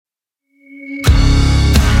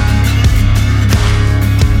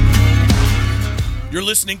You're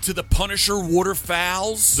listening to the Punisher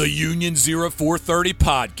Waterfowls, the Union 0430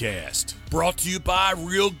 podcast. Brought to you by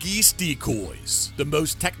Real Geese Decoys, the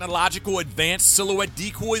most technological advanced silhouette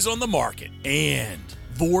decoys on the market. And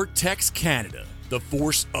Vortex Canada, the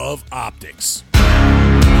force of optics.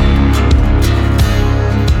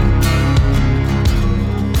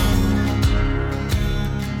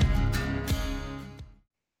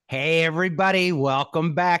 Hey, everybody.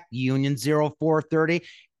 Welcome back. Union 0430.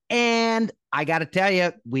 And I got to tell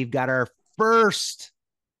you, we've got our first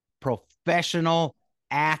professional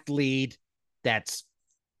athlete that's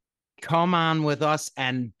come on with us,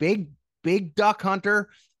 and big duck hunter,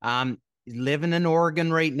 living in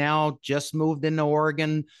Oregon right now, just moved into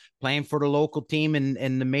Oregon, playing for the local team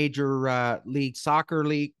in the Major League Soccer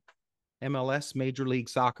League, MLS, Major League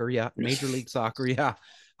Soccer. Yeah. Major League Soccer. Yeah.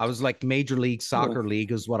 I was like Major League Soccer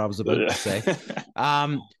League is what I was about to say.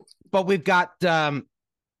 But we've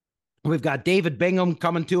got David Bingham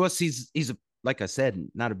coming to us. He's a, like I said,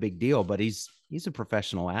 not a big deal, but he's a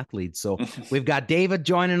professional athlete. So we've got David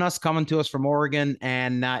joining us, coming to us from Oregon,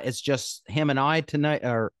 and it's just him and I tonight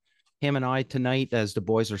as the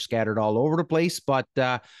boys are scattered all over the place. But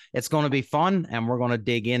it's going to be fun, and we're going to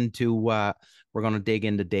dig into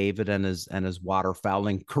David and his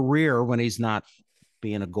waterfowling career when he's not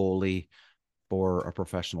being a goalie for a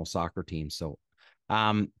professional soccer team. So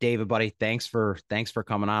David, buddy, thanks for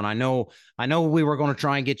coming on. I know we were going to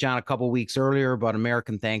try and get you on a couple of weeks earlier, but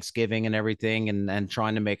American Thanksgiving and everything, and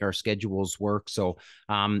trying to make our schedules work. So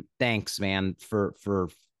thanks, man, for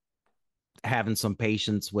having some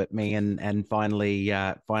patience with me and finally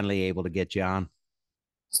able to get you on.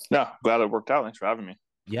 No, glad it worked out. Thanks for having me.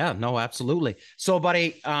 Yeah, no, absolutely. So,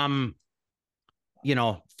 buddy,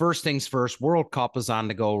 first things first, World Cup is on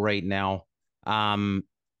the go right now.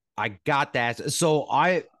 I got that. So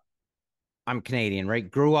I'm Canadian,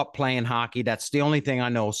 right? Grew up playing hockey. That's the only thing I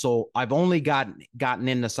know. So I've only gotten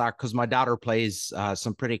into soccer because my daughter plays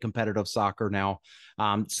some pretty competitive soccer now.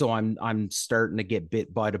 So I'm starting to get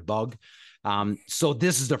bit by the bug. So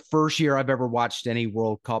this is the first year I've ever watched any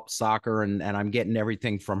World Cup soccer, and I'm getting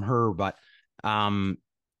everything from her. But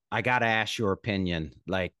I got to ask your opinion.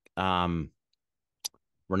 Like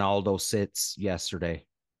Ronaldo sits yesterday.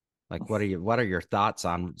 Like, what are your thoughts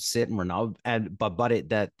on sitting Ronaldo? But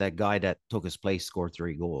that guy that took his place scored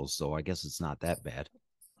 3 goals, so I guess it's not that bad.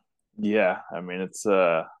 Yeah, I mean it's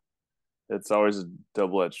always a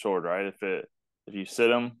double-edged sword, right? If you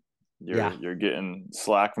sit him, you're getting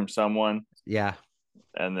slack from someone. Yeah,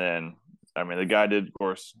 and then I mean the guy did, of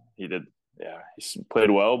course, he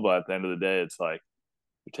played well, but at the end of the day, it's like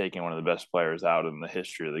you're taking one of the best players out in the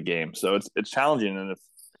history of the game, so it's challenging. And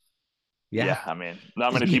yeah, I mean,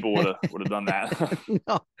 not many people would have done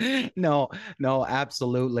that. No,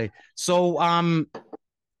 absolutely. So,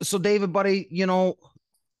 David, buddy,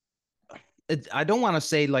 I don't want to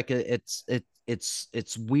say like it's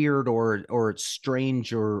weird or it's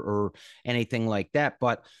strange or anything like that,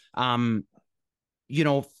 but following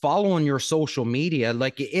your social media,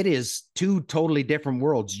 like it is 2 totally different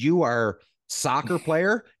worlds. You are soccer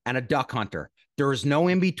player and a duck hunter. There's no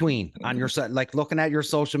in between on your side. Like looking at your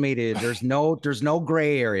social media, there's no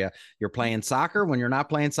gray area. You're playing soccer. When you're not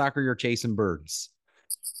playing soccer, you're chasing birds.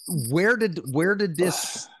 Where did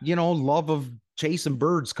this, love of chasing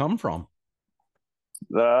birds come from?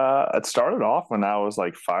 It started off when I was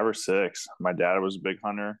like 5 or 6. My dad was a big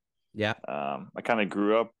hunter. Yeah. I kind of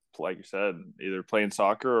grew up, like you said, either playing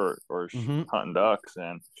soccer or hunting ducks.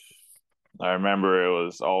 And I remember it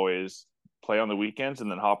was always play on the weekends and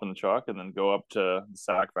then hop in the truck and then go up to the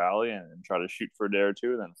Sac Valley and try to shoot for a day or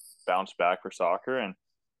two, then bounce back for soccer. And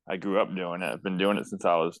I grew up doing it. I've been doing it since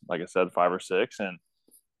I was, like I said, 5 or 6, and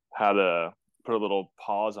had to put a little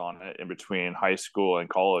pause on it in between high school and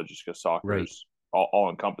college just because soccer is all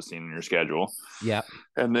encompassing in your schedule. Yeah.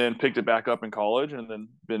 And then picked it back up in college, and then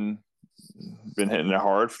been hitting it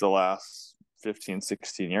hard for the last 15,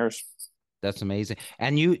 16 years. That's amazing.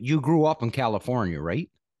 And you grew up in California, right?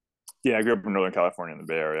 Yeah, I grew up in Northern California in the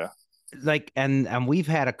Bay Area. Like, and we've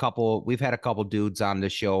had a couple dudes on the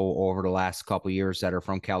show over the last couple of years that are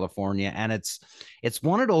from California, and it's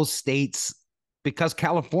one of those states, because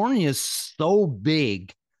California is so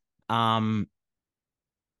big. I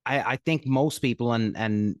think most people,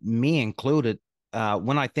 and me included,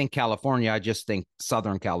 when I think California, I just think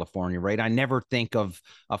Southern California, right? I never think of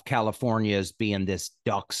California as being this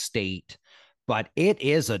duck state. But it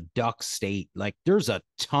is a duck state. Like there's a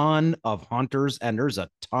ton of hunters and there's a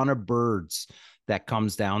ton of birds that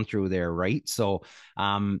comes down through there, right? So,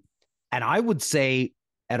 and I would say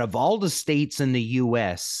out of all the states in the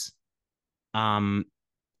U.S.,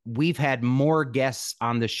 we've had more guests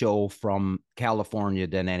on the show from California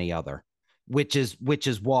than any other, which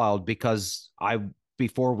is wild, because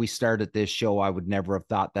before we started this show, I would never have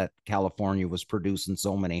thought that California was producing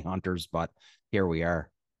so many hunters, but here we are.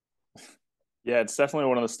 Yeah, it's definitely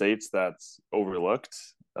one of the states that's overlooked.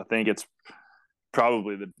 I think it's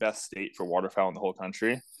probably the best state for waterfowl in the whole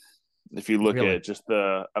country. If you look at just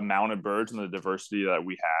the amount of birds and the diversity that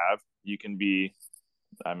we have, you can be,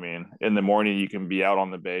 I mean, in the morning, you can be out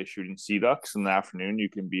on the bay shooting sea ducks. In the afternoon, you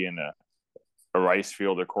can be in a rice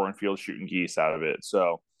field or cornfield shooting geese out of it.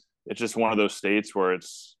 So it's just one of those states where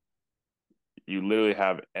you literally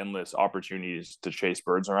have endless opportunities to chase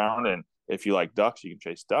birds around. And if you like ducks, you can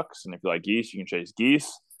chase ducks. And if you like geese, you can chase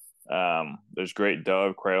geese. There's great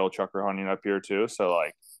dove, quail, chukar hunting up here too. So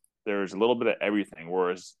like there's a little bit of everything.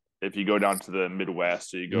 Whereas if you go down to the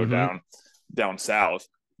Midwest or you go down south,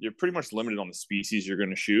 you're pretty much limited on the species you're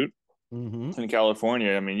going to shoot. In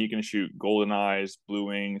California, I mean, you can shoot golden eyes, blue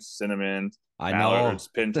wings, cinnamon, mallards,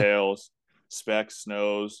 pintails, specks,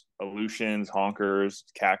 snows, Aleutians, honkers,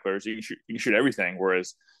 cacklers. You can shoot everything.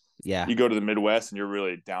 Whereas you go to the Midwest and you're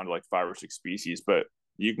really down to like 5 or 6 species, but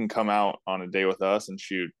you can come out on a day with us and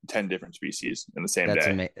shoot 10 different species in the same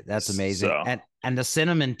day. That's amazing. So, and the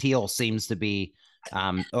cinnamon teal seems to be,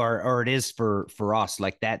 or it is for us,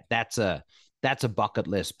 like that's a bucket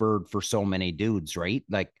list bird for so many dudes, right?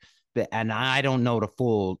 Like, and I don't know the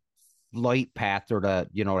full flight path or the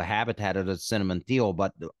habitat of the cinnamon teal,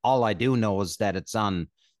 but all I do know is that it's on,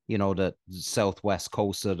 the southwest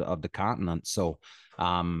coast of the continent. So,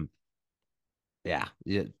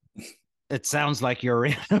 it sounds like you're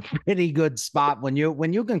in a pretty good spot when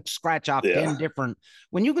you can scratch off 10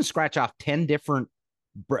 different,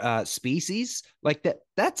 species like that.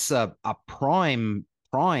 That's a prime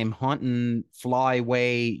hunting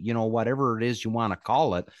flyway, whatever it is you want to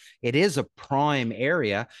call it. It is a prime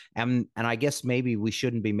area. And I guess maybe we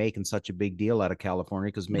shouldn't be making such a big deal out of California,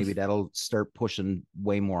 because maybe that'll start pushing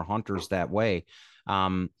way more hunters that way.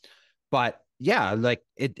 But yeah, like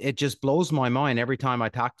it just blows my mind every time I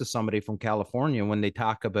talk to somebody from California when they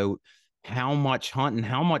talk about how much hunting,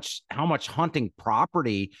 how much hunting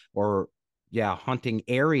property or hunting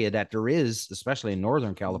area that there is, especially in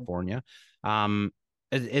Northern California.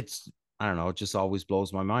 It's, I don't know, it just always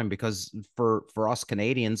blows my mind, because for us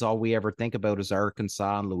Canadians, all we ever think about is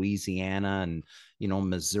Arkansas and Louisiana and,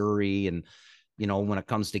 Missouri. And, when it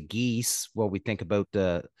comes to geese, well, we think about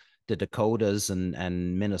the Dakotas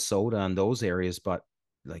and Minnesota and those areas, but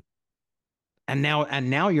like, and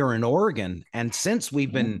now you're in Oregon. And since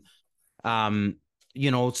we've been,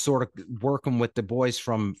 sort of working with the boys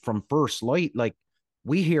from First Light, like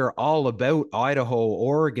we hear all about Idaho,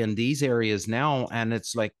 Oregon, these areas now. And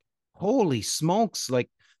it's like, holy smokes, like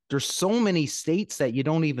there's so many states that you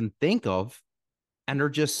don't even think of, and they're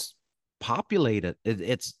just populated.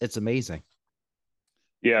 It's amazing.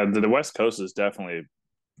 Yeah, the West Coast is definitely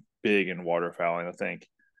big in waterfowling. I think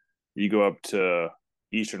you go up to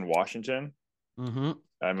Eastern Washington.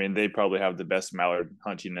 I mean, they probably have the best mallard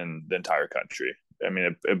hunting in the entire country. I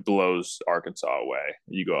mean, it blows Arkansas away.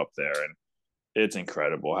 You go up there and it's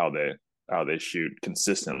incredible how they shoot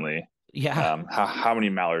consistently. Yeah. How many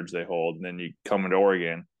mallards they hold. And then you come into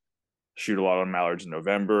Oregon, shoot a lot of mallards in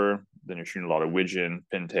November. Then you're shooting a lot of widgeon,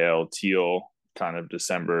 pintail, teal, kind of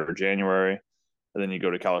December, January. And then you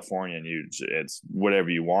go to California and it's whatever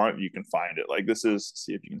you want, you can find it. Like this is,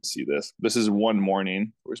 see if you can see this. This is one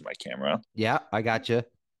morning. Where's my camera? Yeah, I got you.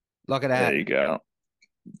 Look at that. There you go.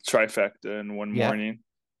 Trifecta in one morning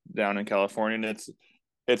down in California. And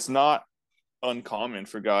it's not uncommon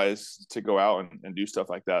for guys to go out and do stuff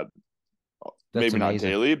like that. Maybe amazing. Not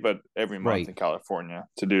daily, but every month in California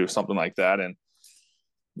to do something like that. And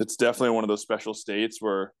it's definitely one of those special states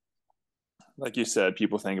where, like you said,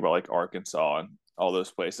 people think about like Arkansas and all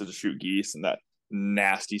those places to shoot geese and that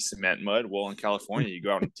nasty cement mud. Well, in California, you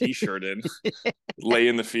go out in a t-shirt and lay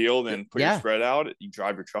in the field and put your spread out. You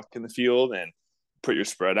drive your truck in the field and put your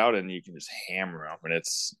spread out, and you can just hammer them. And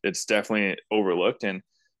it's definitely overlooked, and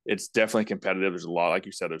it's definitely competitive. There's a lot, like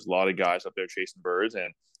you said, there's a lot of guys up there chasing birds,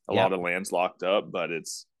 and a lot of land's locked up. But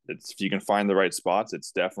it's if you can find the right spots,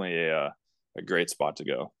 it's definitely a great spot to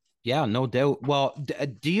go. Yeah, no doubt. Well,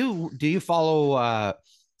 do you follow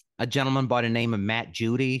a gentleman by the name of Matt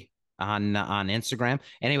Judy on Instagram?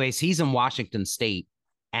 Anyways, he's in Washington State,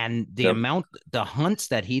 and the hunts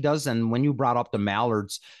that he does. And when you brought up the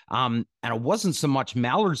mallards, and it wasn't so much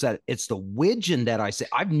mallards, that it's the widgeon that I say.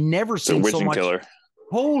 I've never seen so much. Killer.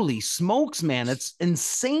 Holy smokes, man! It's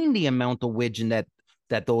insane the amount of widgeon that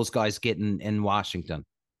those guys get in Washington.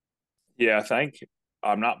 Yeah,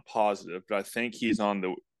 I'm not positive, but I think he's on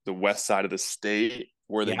the west side of the state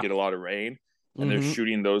where they Yeah. get a lot of rain, and they're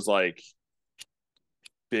shooting those like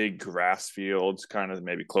big grass fields, kind of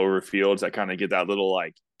maybe clover fields that kind of get that little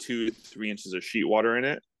like 2-3 inches of sheet water in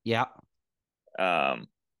it. Yeah. And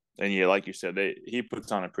yeah, like you said, he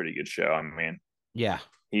puts on a pretty good show. I mean, Yeah.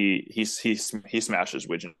 he smashes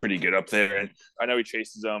widgeon pretty good up there, and I know he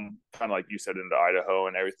chases them kind of like you said into Idaho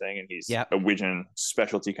and everything, and he's a widgeon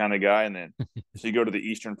specialty kind of guy. And then so you go to the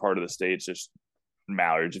eastern part of the state, it's just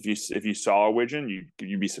mallards. If you saw a widgeon,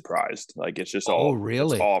 you'd be surprised. Like it's just all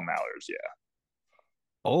really? it's all mallards. Yeah.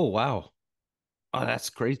 Oh wow. Oh, that's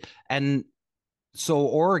crazy. And so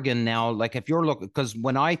Oregon now, like if you're looking, because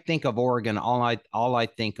when I think of Oregon, all I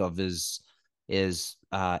think of is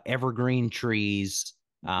evergreen trees.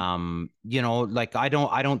 Like I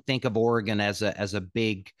don't think of Oregon as a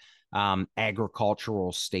big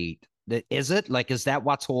agricultural state. Is it like, is that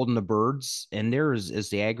what's holding the birds in there? Is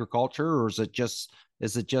the agriculture, or is it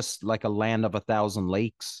just like a land of 1,000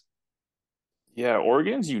 lakes? Yeah,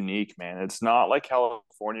 Oregon's unique, man. It's not like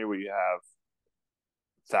California where you have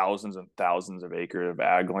thousands and thousands of acres of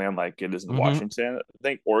ag land like it is in Washington. I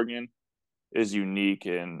think Oregon is unique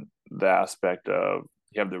in the aspect of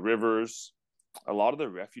you have the rivers. A lot of the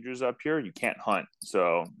refuges up here you can't hunt,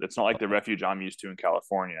 so it's not like the refuge I'm used to in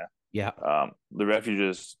California. Yeah. The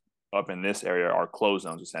refuges up in this area are closed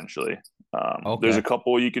zones essentially. There's a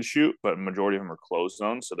couple you can shoot, but majority of them are closed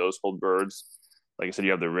zones, so those hold birds. Like I said,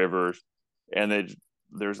 you have the rivers, and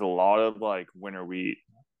there's a lot of like winter wheat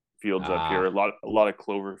fields up here, a lot of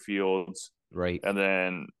clover fields, right? And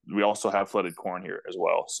then we also have flooded corn here as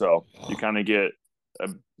well, so you kind of get a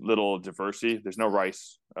little diversity. There's no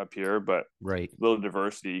rice up here, but right, little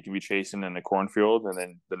diversity. You can be chasing in the cornfield, and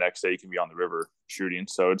then the next day you can be on the river shooting.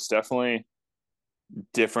 So it's definitely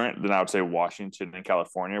different than I would say Washington and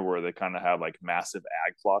California, where they kind of have like massive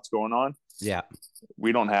ag plots going on. Yeah,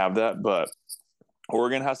 we don't have that, but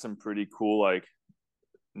Oregon has some pretty cool like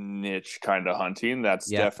niche kind of hunting that's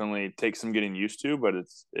definitely takes some getting used to, but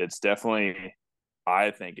it's definitely,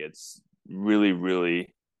 I think it's really,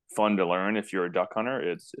 really fun to learn. If you're a duck hunter,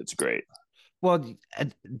 it's great. Well,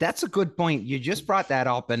 that's a good point. You just brought that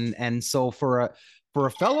up, and so for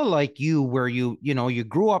a fellow like you, where you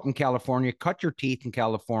grew up in California, cut your teeth in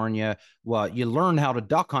California, well, you learned how to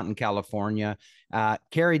duck hunt in California,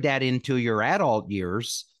 carried that into your adult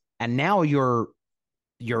years, and now you're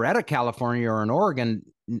at a California or an Oregon.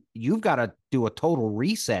 You've got to do a total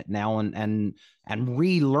reset now and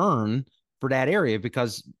relearn for that area,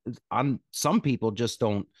 because some people just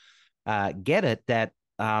don't get it, that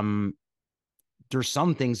there's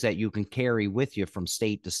some things that you can carry with you from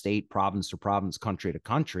state to state, province to province, country to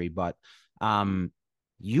country, but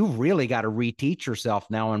you really got to reteach yourself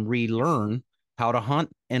now and relearn how to hunt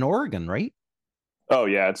in Oregon, right? Oh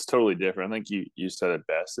yeah, it's totally different. I think you said it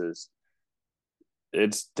best.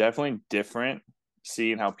 It's definitely different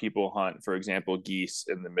seeing how people hunt, for example, geese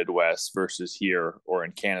in the Midwest versus here, or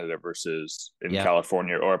in Canada versus in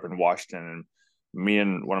California or up in Washington. And me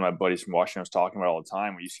and one of my buddies from Washington was talking about all the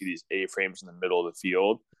time, where you see these A-frames in the middle of the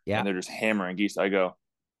field and they're just hammering geese. I go,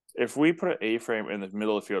 if we put an A-frame in the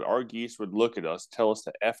middle of the field, our geese would look at us, tell us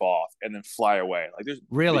to F off, and then fly away. Like there's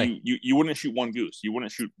really, you wouldn't shoot one goose, you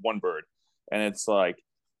wouldn't shoot one bird. And it's like,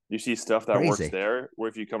 you see stuff that works there, where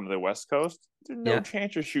if you come to the West Coast, there's no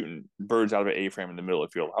chance you're shooting birds out of an A-frame in the middle of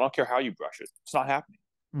the field. I don't care how you brush it. It's not happening.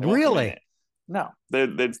 Really? No.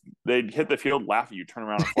 They'd hit the field, laugh at you, turn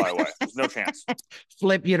around and fly away. There's no chance.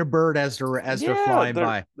 Flip you the bird as they're flying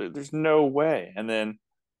by. There's no way. And then,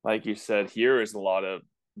 like you said, here is a lot of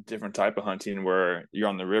different type of hunting where you're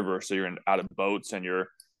on the river, so you're out of boats, and you're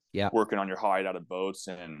working on your hide out of boats,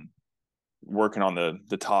 and working on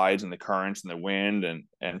the tides and the currents and the wind,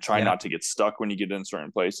 and try not to get stuck when you get in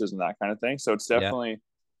certain places and that kind of thing. So it's definitely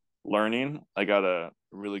learning. I got a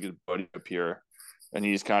really good buddy up here, and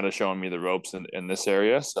he's kind of showing me the ropes in this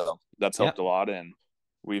area. So that's helped a lot. And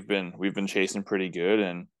we've been chasing pretty good,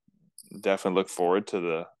 and definitely look forward to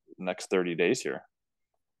the next 30 days here.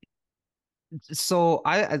 So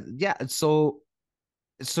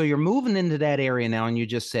so you're moving into that area now, and you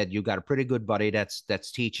just said you got a pretty good buddy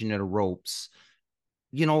that's teaching you the ropes.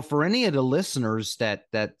 For any of the listeners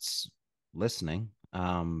that's listening,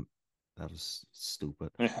 that was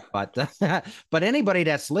stupid, but anybody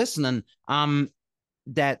that's listening,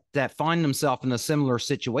 that find themselves in a similar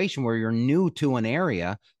situation where you're new to an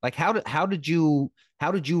area, like how did you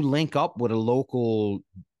link up with a local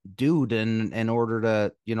dude in order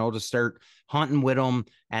to to start hunting with him,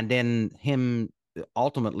 and then him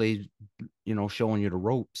ultimately showing you the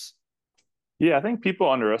ropes? Yeah, I think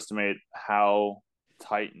people underestimate how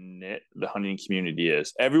tight knit the hunting community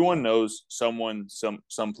is. Everyone knows someone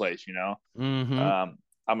someplace, you know. Mm-hmm.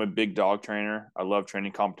 I'm a big dog trainer. I love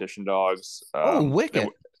training competition dogs. Wicked.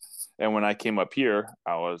 And when I came up here,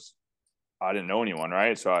 I didn't know anyone,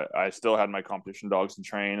 right? So I still had my competition dogs to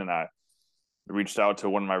train, and I reached out to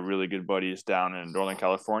one of my really good buddies down in Northern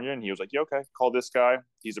California, and he was like, "Yeah, okay, call this guy.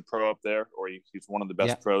 He's a pro up there, or he's one of the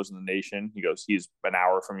best pros in the nation." He goes, "He's an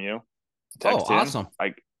hour from you." Text him. Awesome.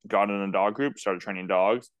 I got in a dog group, started training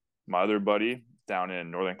dogs. My other buddy down in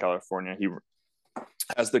Northern California, he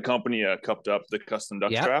has the company cupped up the custom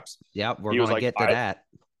duck straps. Yeah, we're going to get to that.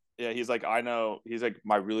 Yeah, he's like, I know. He's like,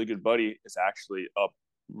 my really good buddy is actually up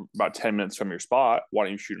about 10 minutes from your spot. Why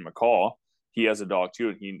don't you shoot him a call? He has a dog too,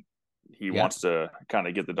 and he wants to kind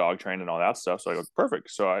of get the dog trained and all that stuff. So I go,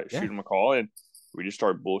 perfect. So I shoot him a call, and we just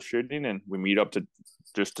start bullshitting, and we meet up to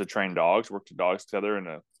train dogs, work the dogs together in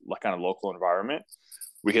a kind of local environment.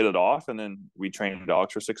 We hit it off, and then we trained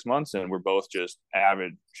dogs for 6 months, and we're both just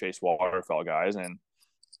avid chase waterfowl guys, and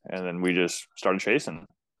then we just started chasing.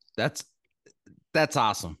 That's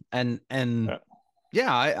awesome. And I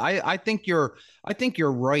think you're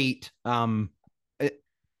right. And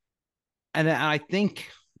I think,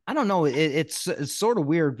 I don't know, it's sort of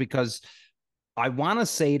weird because I want to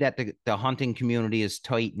say that the hunting community is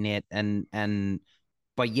tight knit,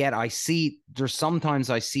 but yet sometimes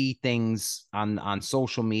I see things on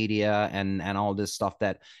social media and all this stuff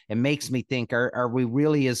that it makes me think, are we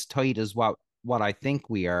really as tight as what I think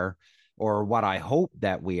we are, or what I hope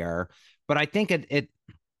that we are? But I think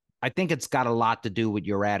I think it's got a lot to do with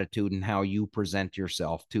your attitude and how you present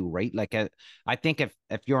yourself too, right? Like, I think if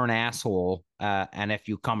you're an asshole, and if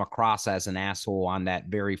you come across as an asshole on that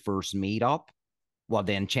very first meetup, well,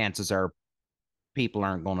 then chances are people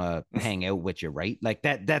aren't going to hang out with you, right? Like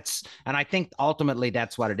and I think ultimately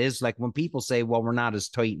that's what it is. Like when people say, well, we're not as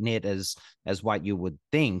tight knit as what you would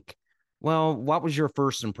think. Well, what was your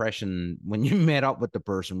first impression when you met up with the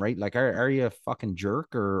person, right? Like, are you a fucking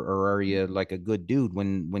jerk, or are you like a good dude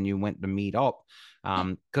when you went to meet up?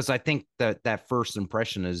 Because I think that first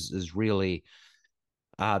impression is really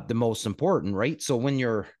the most important, right? So when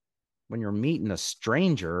you're meeting a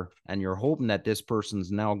stranger and you're hoping that this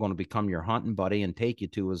person's now going to become your hunting buddy and take you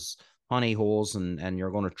to his honey holes and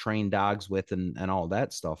you're going to train dogs with and all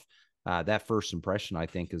that stuff, that first impression, I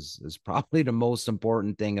think, is probably the most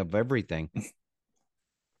important thing of everything.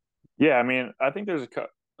 Yeah, I mean, I think there's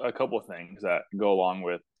a couple of things that go along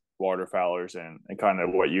with waterfowlers and kind of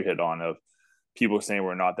what you hit on of people saying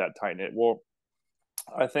we're not that tight knit. Well,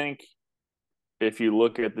 I think if you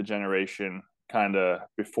look at the generation kind of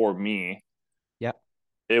before me,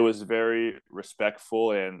 it was very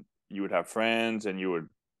respectful, and you would have friends, and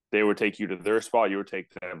they would take you to their spot, you would take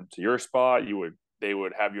them to your spot, they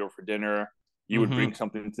would have you over for dinner, you would bring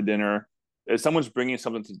something to dinner. If someone's bringing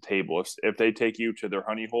something to the table, if they take you to their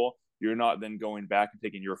honey hole, you're not then going back and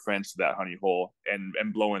taking your friends to that honey hole and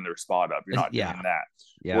blowing their spot up. You're not doing that.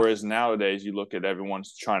 Whereas nowadays you look at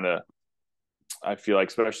everyone's trying to, I feel like,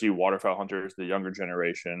 especially waterfowl hunters, the younger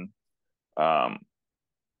generation,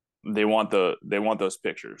 they want those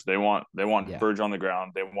pictures. They want birds on the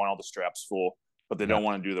ground. They want all the straps full, but they don't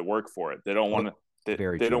want to do the work for it. They don't want to.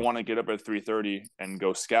 They don't want to get up at 3:30 and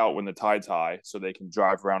go scout when the tide's high so they can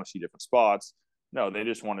drive around to see different spots. No, they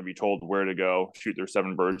just want to be told where to go, shoot their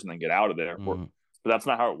 7 birds, and then get out of there. But that's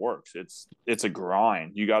not how it works. It's a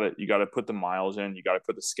grind. You gotta put the miles in. You gotta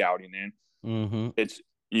put the scouting in.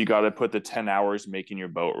 You gotta put the 10 hours making your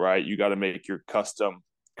boat right. You gotta make your custom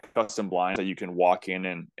blinds that you can walk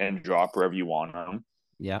in and drop wherever you want them.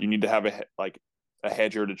 Yeah, you need to have a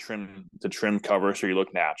hedger to trim cover so you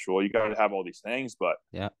look natural. You got to have all these things, but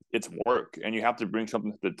it's work, and you have to bring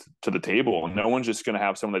something to the table. And no one's just going to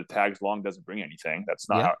have someone that tags along, doesn't bring anything. That's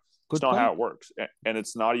not how it works. And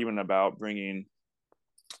it's not even about bringing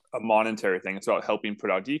a monetary thing. It's about helping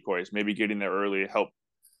put out decoys, maybe getting there early,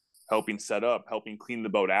 helping set up, helping clean the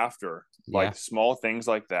boat after. Like small things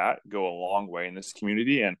like that go a long way in this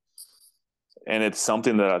community. And it's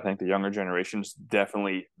something that I think the younger generation is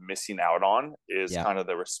definitely missing out on, is kind of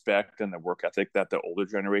the respect and the work ethic that the older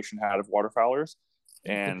generation had of waterfowlers.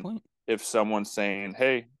 And if someone's saying,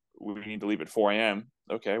 hey, we need to leave at 4 a.m.,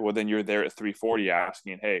 okay, well, then you're there at 3:40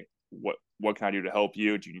 asking, hey, what can I do to help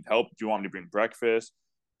you? Do you need help? Do you want me to bring breakfast?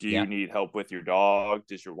 Do you need help with your dog?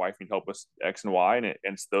 Does your wife need help with X and Y? And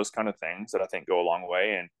it's those kind of things that I think go a long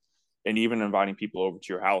way. And even inviting people over to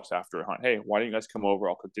your house after a hunt. Hey, why don't you guys come over?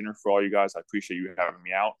 I'll cook dinner for all you guys. I appreciate you having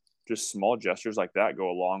me out. Just small gestures like that go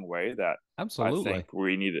a long way, that absolutely I think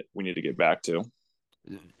we need to get back to.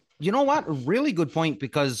 You know what? Really good point,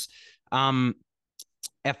 because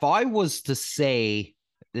if I was to say,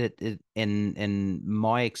 in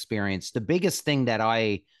my experience, the biggest thing that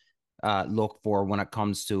I look for when it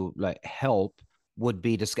comes to like help would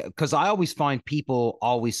be to scout, because I always find people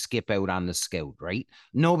always skip out on the scout, right?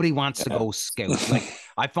 Nobody wants to go scout. Like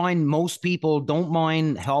I find most people don't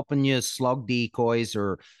mind helping you slug decoys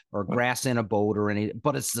or grass in a boat or any,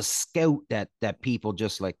 but it's the scout that people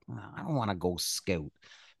just like, I don't want to go scout.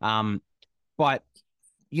 But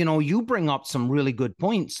you bring up some really good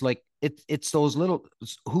points. Like it's those little,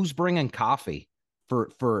 who's bringing coffee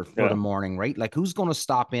for the morning, right? Like who's going to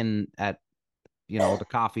stop in at the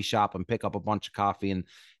coffee shop and pick up a bunch of coffee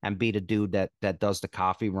and be the dude that does the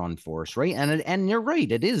coffee run for us, right? And you're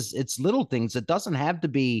right, it's little things. It doesn't have to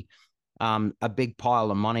be a big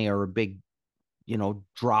pile of money or a big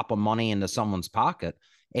drop of money into someone's pocket.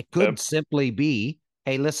 It could simply be,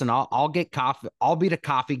 hey, listen, I'll get coffee. I'll be the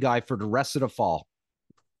coffee guy for the rest of the fall,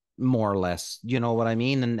 more or less. You know what I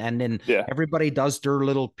mean? And then everybody does their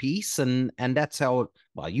little piece, and that's how.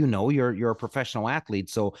 Well, you're a professional athlete,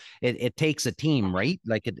 so it takes a team, right?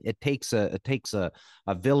 Like it takes a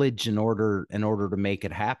village in order to make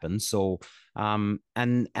it happen. So and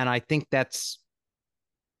I think that's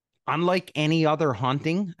unlike any other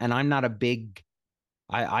hunting. And I'm not a big,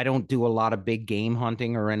 I don't do a lot of big game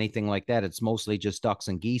hunting or anything like that. It's mostly just ducks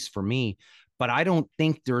and geese for me. But I don't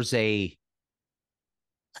think there's a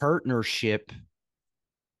partnership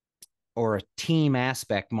or a team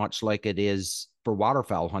aspect much like it is for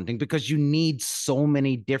waterfowl hunting, because you need so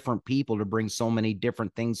many different people to bring so many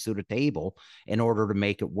different things to the table in order to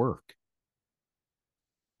make it work.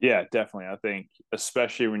 Yeah, definitely. I think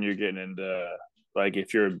especially when you're getting into, like,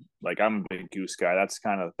 if you're like, I'm a big goose guy, that's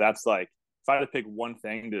like, if I had to pick one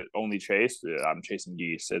thing to only chase, I'm chasing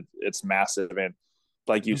geese. It's massive. And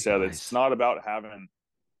like you said, it's not about having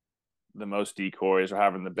the most decoys or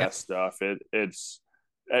having the best stuff.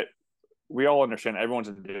 We all understand everyone's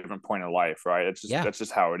at a different point of life, right? That's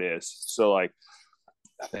just how it is. So like,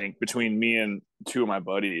 I think between me and two of my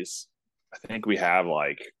buddies, I think we have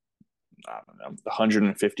like, I don't know,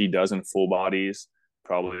 150 dozen full bodies,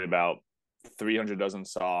 probably about 300 dozen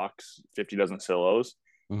socks, 50 dozen silos.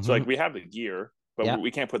 Mm-hmm. So like, we have the gear, but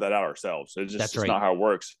we can't put that out ourselves. It's just not how it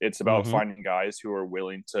works. It's about finding guys who are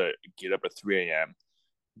willing to get up at 3 a.m.,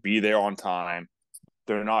 be there on time.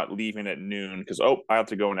 They're not leaving at noon because, I have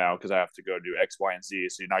to go now because I have to go do X, Y, and Z.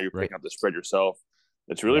 So now you're picking up the spread yourself.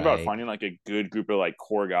 It's really about finding like a good group of like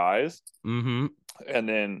core guys. Mm-hmm. And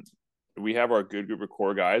then we have our good group of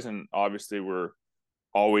core guys, and obviously we're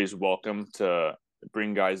always welcome to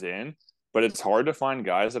bring guys in, but it's hard to find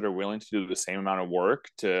guys that are willing to do the same amount of work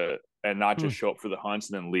and not just show up for the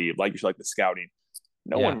hunts and then leave. Like you said, like the scouting.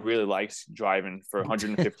 No one really likes driving for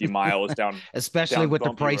 150 miles down, especially with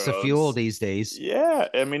the price of fuel these days. Yeah,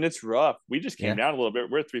 I mean, it's rough. We just came down a little bit.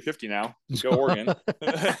 We're at 350 now. Let's go Oregon.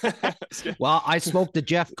 Well, I spoke to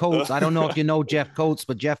Jeff Coates. I don't know if you know Jeff Coates,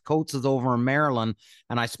 but Jeff Coates is over in Maryland,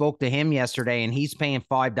 and I spoke to him yesterday, and he's paying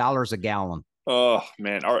 $5 a gallon. Oh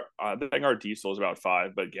man, I think our diesel is about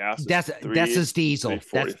 $5, but gas. That's his diesel.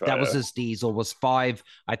 That was his diesel was $5.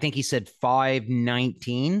 I think he said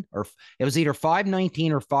 $5.19, or it was either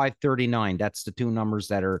 $5.19 or $5.39. That's the two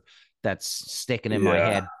numbers that's sticking in my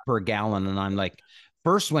head per gallon. And I'm like,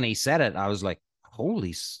 first when he said it, I was like,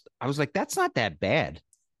 that's not that bad,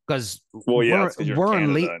 because we're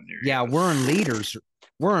in liters.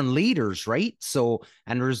 We're in liters, right? So,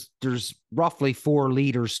 and there's roughly 4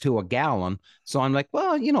 liters to a gallon. So I'm like,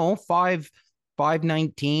 well,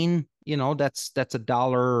 $5.19, that's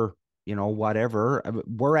 $1, whatever.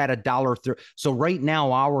 We're at $1.30. So right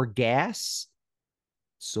now our gas,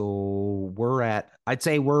 so I'd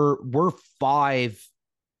say we're 5.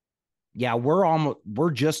 Yeah,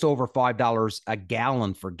 we're just over $5 a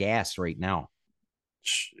gallon for gas right now.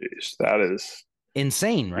 Jeez, that is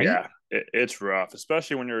insane, right? Yeah. It's rough,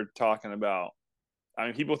 especially when you're talking about, I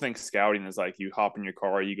mean, people think scouting is like you hop in your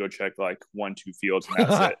car, you go check like 1-2 fields, and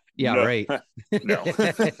that's it. Yeah, no. Right. No.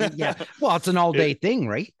 Yeah. Well, it's an all day thing,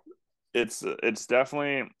 right? It's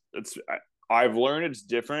definitely, I've learned it's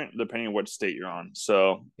different depending on what state you're on.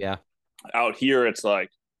 So yeah, out here, it's like,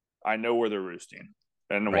 I know where they're roosting.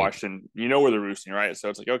 And in Washington, you know where they're roosting, right? So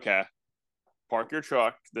it's like, okay, park your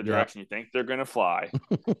truck the direction you think they're going to fly.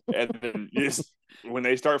 And then when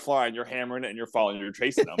they start flying, you're hammering it and you're following, you're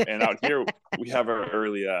chasing them. And out here, we have our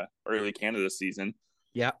early Canada season.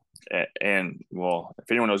 Yeah. And well,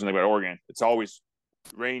 if anyone knows anything about Oregon, it's always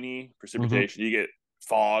rainy, precipitation. You get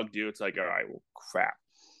fog, dude. It's like, all right, well, crap.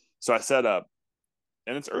 So I set up,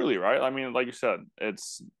 and it's early, right? I mean, like you said,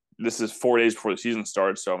 this is 4 days before the season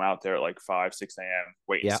starts. So I'm out there at like 5, 6 a.m.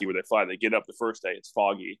 waiting to see where they fly. They get up the first day. It's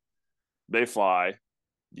foggy. They fly.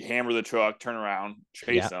 You hammer the truck, turn around,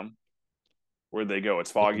 chase them. Where'd they go?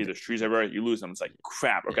 It's foggy. There's trees everywhere. You lose them. It's like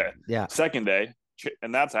crap. Okay. Yeah. Second day,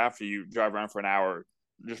 and that's after you drive around for an hour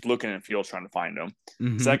just looking in fields trying to find them.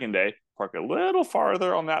 Mm-hmm. Second day, park a little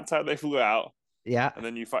farther on that side they flew out. Yeah. And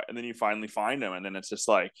then you finally find them, and then it's just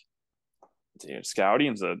like, dude,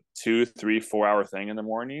 scouting's a 2, 3, 4 hour thing in the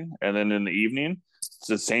morning, and then in the evening it's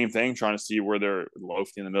the same thing, trying to see where they're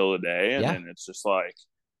loafing in the middle of the day, and then it's just like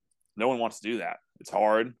no one wants to do that. It's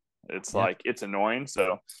hard. It's like it's annoying.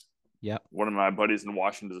 So one of my buddies in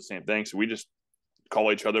Washington does the same thing. So we just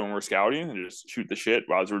call each other when we're scouting and just shoot the shit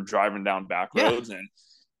while we're driving down back roads and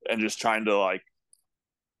just trying to like,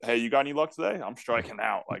 hey, you got any luck today? I'm striking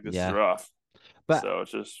out. Like this is rough. But so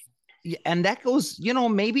it's just, and that goes,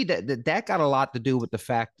 maybe that got a lot to do with the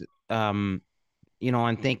fact that, I'm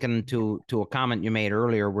thinking to a comment you made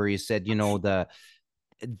earlier where you said,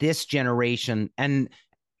 this generation and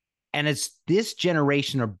it's this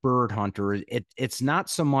generation of bird hunter. It's not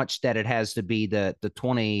so much that it has to be the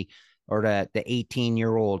 20 or the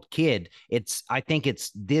 18-year-old kid. I think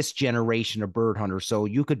it's this generation of bird hunters. So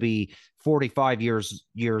you could be 45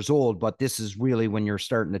 years old, but this is really when you're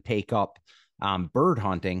starting to take up bird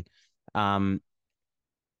hunting. But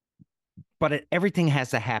everything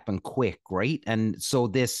has to happen quick, right? And so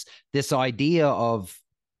this idea of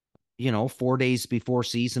 4 days before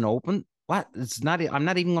season open, what? I'm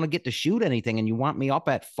not even going to get to shoot anything, and you want me up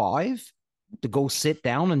at 5 to go sit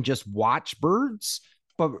down and just watch birds,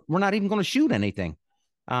 but we're not even going to shoot anything.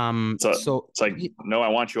 So it's like, no, I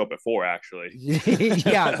want you up at 4 actually.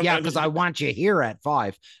 yeah, because I want you here at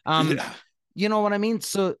 5. You know what I mean?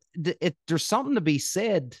 So there's something to be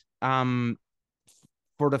said for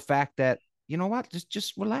the fact that, you know what,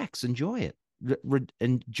 just relax, enjoy it,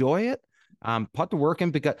 enjoy it. Put the work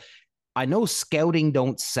in, because I know scouting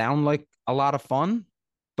don't sound like a lot of fun,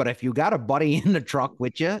 but if you got a buddy in the truck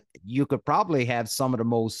with you, you could probably have some of the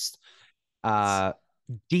most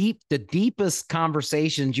the deepest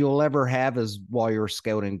conversations you'll ever have is while you're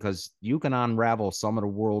scouting, because you can unravel some of the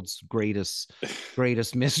world's greatest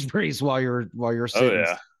mysteries while you're sitting.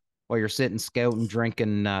 While you're sitting scouting,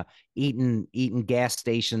 drinking, eating gas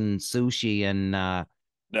station sushi and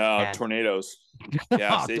tornadoes.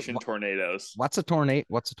 Gas station tornadoes. What's a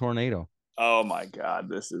tornado? Oh my God,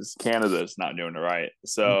 this is Canada's not doing it right.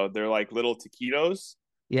 So they're like little taquitos.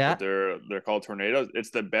 Yeah, they're called tornadoes.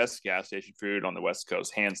 It's the best gas station food on the West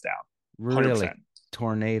Coast, hands down. 100%. Really,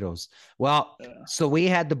 tornadoes. Well, so we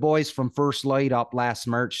had the boys from First Light up last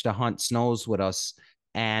March to hunt snows with us.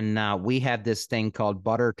 And we had this thing called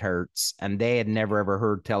butter tarts, and they had never ever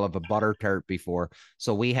heard tell of a butter tart before.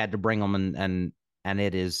 So we had to bring them, and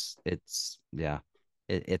it's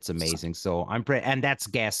amazing. So and that's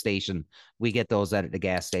gas station. We get those at the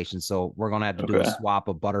gas station. So we're gonna have to do a swap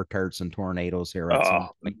of butter tarts and tornadoes here.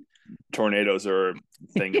 Tornadoes are a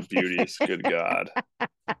thing of beauties. Good God.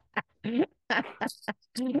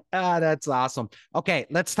 That's awesome. Okay,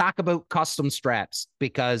 let's talk about custom straps,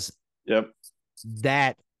 because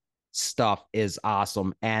that stuff is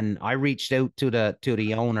awesome. And I reached out to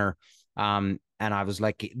the owner, and I was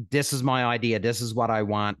like, this is my idea. This is what I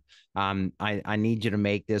want. I need you to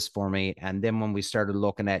make this for me. And then when we started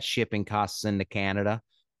looking at shipping costs into Canada,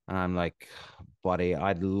 I'm like, buddy,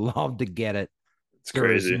 I'd love to get it. It's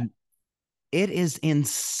crazy. It is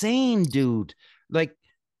insane, dude. Like,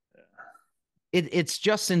 it's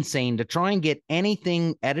just insane to try and get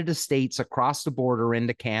anything out of the States across the border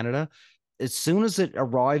into Canada. As soon as it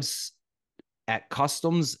arrives at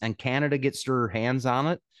customs and Canada gets their hands on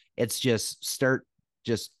it, it's just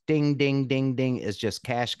ding, ding, ding, ding. It's just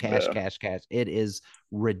cash. It is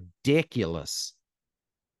ridiculous.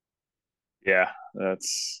 Yeah,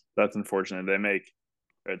 that's unfortunate.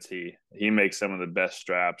 He makes some of the best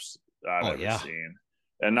straps I've ever seen.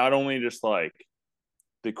 And not only just like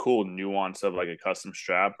the cool nuance of like a custom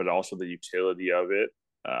strap, but also the utility of it.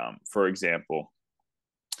 For example,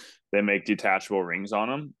 they make detachable rings on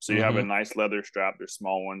them. So you have a nice leather strap. There's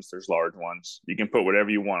small ones, there's large ones. You can put whatever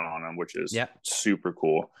you want on them, which is super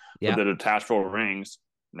cool. But the detachable rings,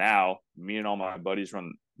 now me and all my buddies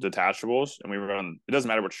run detachables, and we run, it doesn't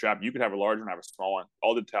matter what strap. You could have a large one, have a small one.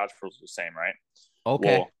 All the detachables are the same, right?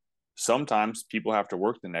 Okay. Well, sometimes people have to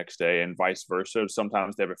work the next day and vice versa.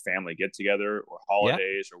 Sometimes they have a family get together or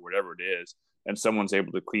holidays or whatever it is, and someone's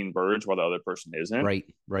able to clean birds while the other person isn't. Right.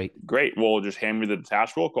 Great. Well, just hand me the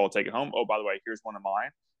detachable. I'll take it home. Oh, by the way, here's one of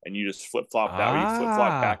mine. And you just flip-flop that. You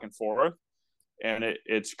flip-flop back and forth. And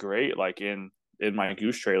it's great. Like in my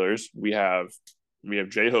goose trailers, we have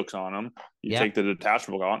J-hooks on them. You take the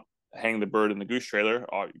detachable on, hang the bird in the goose trailer,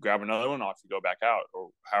 you grab another one, off you go back out, or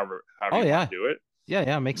however you want to do it.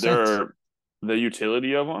 Yeah, makes sense. the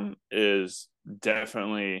utility of them is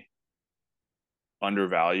definitely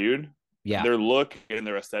undervalued. Yeah. Their look and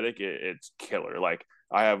their aesthetic, it's killer. Like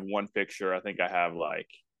I have one picture, I think I have like,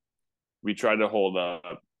 we tried to hold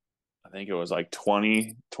up, I think it was like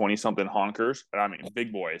 20 something honkers. I mean,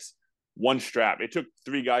 big boys, one strap. It took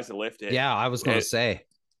 3 guys to lift it. Yeah, I was going to say.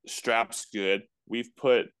 Strap's good.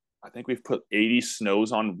 I think we've put 80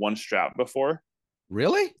 snows on one strap before.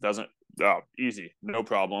 Really? Doesn't, easy. No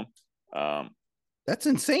problem. That's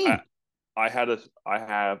insane. I have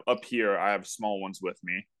up here, I have small ones with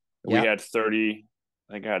me. Yeah. We had 30,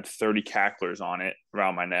 I think I had 30 cacklers on it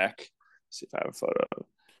around my neck. Let's see if I have a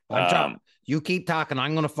photo. You keep talking.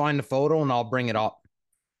 I'm going to find the photo and I'll bring it up.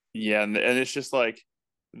 Yeah. And it's just like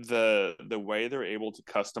the way they're able to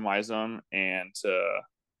customize them and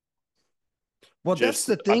well, that's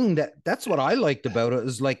the thing that's what I liked about it,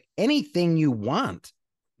 is like anything you want,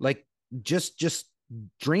 like just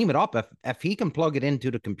dream it up. If he can plug it into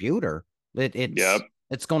the computer,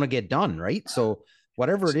 it's going to get done. Right. So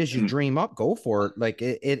whatever it is you dream up, go for it. Like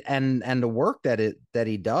it and the work that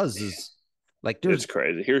he does is like, it's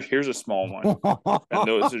crazy. Here's a small one. And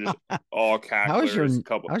those are just all cacklers.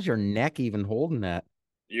 How's your neck even holding that?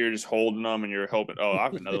 You're just holding them and you're helping. Oh, I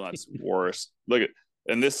have another one that's worse. Look at,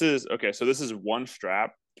 and this is okay. So this is one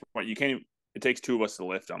strap. You can't even, it takes 2 of us to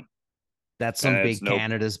lift them. That's some big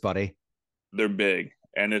Canadas, buddy. They're big,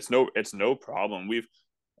 and it's no problem.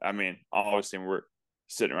 Obviously we're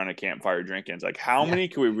sitting around a campfire drinking. It's like, how many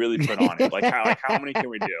can we really put on it? Like how many can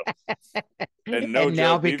we do? And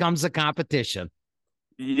now becomes a competition.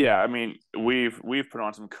 Yeah, I mean, we've put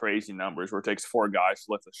on some crazy numbers where it takes 4 guys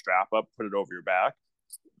to lift the strap up, put it over your back.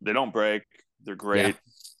 They don't break. They're great. Yeah.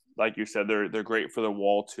 Like you said, they're great for the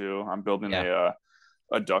wall too. I'm building a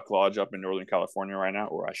duck lodge up in Northern California right now,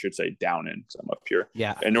 or I should say down in, because I'm up here.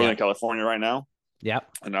 Yeah. In Northern California right now. Yep.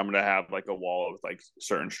 And I'm gonna have like a wall with like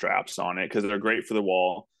certain straps on it because they're great for the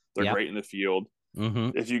wall. They're great in the field.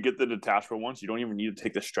 Mm-hmm. If you get the detachable ones, you don't even need to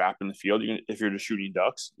take the strap in the field. If you're just shooting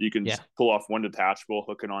ducks, you can just pull off one detachable,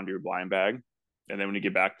 hook it onto your blind bag, and then when you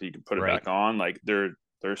get back, you can put it back on. Like they're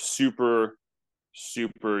super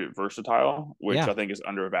versatile, which I think is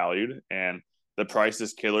undervalued, and the price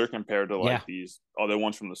is killer compared to like these other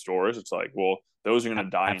ones from the stores. It's like, well, those are going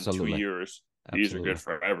to die in 2 years. These are good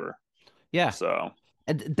forever. Yeah. So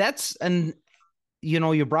and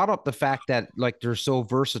you brought up the fact that like they're so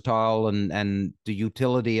versatile and the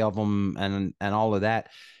utility of them and all of that.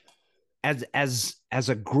 As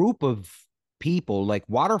a group of people, like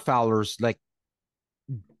waterfowlers, like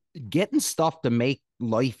getting stuff to make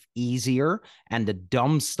life easier and the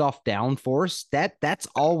dumb stuff down for us, that's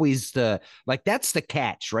always that's the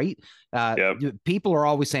catch, right? People are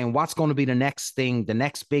always saying what's going to be the next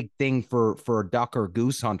big thing for a duck or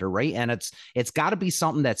goose hunter, right? And it's got to be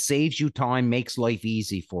something that saves you time, makes life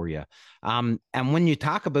easy for you. And when you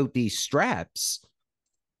talk about these straps,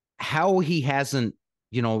 how he hasn't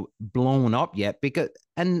blown up yet, because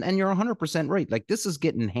and you're 100% right, like this is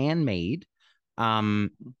getting handmade.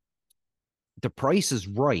 The price is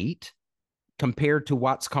right compared to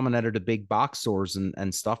what's coming out of the big box stores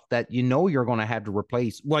and stuff that you're going to have to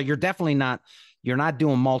replace. Well, you're not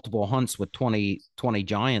doing multiple hunts with 20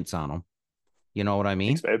 giants on them. You know what I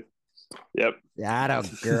mean? Thanks, babe.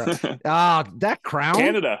 Yep. Girl. Oh, that crown.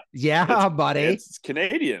 Canada. Yeah, buddy. It's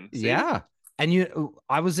Canadian. See? Yeah. And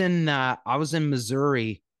I was in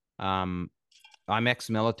Missouri. I'm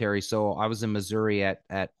ex-military, so I was in Missouri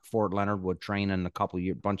at Fort Leonard Wood training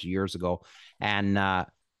bunch of years ago, and I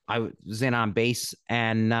was in on base,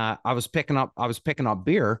 and I was picking up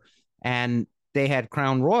beer, and they had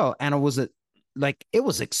Crown Royal, and it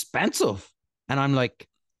was expensive, and I'm like,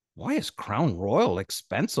 why is Crown Royal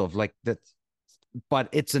expensive? Like that, but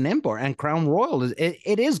it's an import, and Crown Royal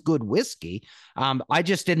it is good whiskey. I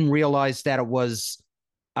just didn't realize that it was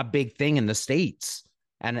a big thing in the States,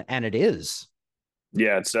 and it is.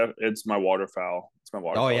 Yeah, it's my waterfowl. It's my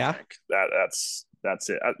waterfowl. Oh yeah, tank. That's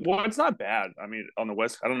it. Well, it's not bad. I mean, on the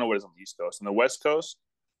West, I don't know what it is on the East Coast. On the West Coast,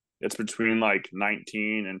 it's between like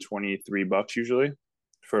 $19 and $23 usually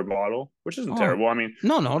for a bottle, which isn't terrible. I mean,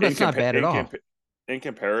 no, that's not bad at all. In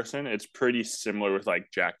comparison, it's pretty similar with like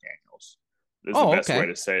Jack Daniels. Is the best way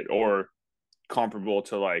to say it, or comparable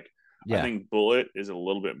to like I think Bullet is a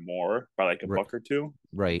little bit more by like a buck or two,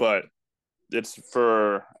 right? But it's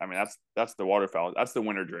that's the waterfowl. That's the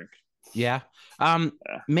winter drink. Yeah.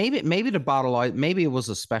 Maybe the bottle, maybe it was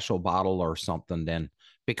a special bottle or something then,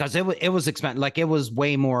 because it was expensive. Like it was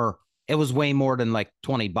way more than like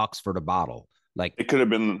 $20 for the bottle. Like it could have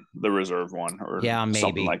been the reserve one or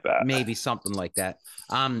something like that. Maybe something like that.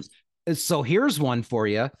 So here's one for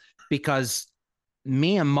you, because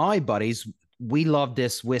me and my buddies, we love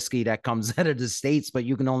this whiskey that comes out of the States, but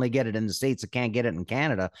you can only get it in the States. It can't get it in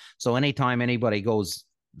Canada. So anytime anybody goes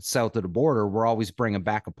south of the border, we're always bringing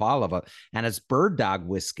back a bottle of it. And it's Bird Dog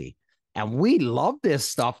whiskey. And we love this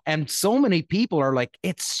stuff. And so many people are like,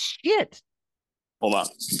 it's shit. Hold on.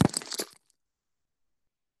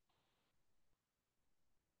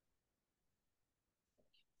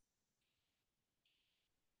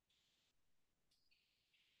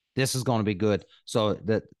 This is going to be good. So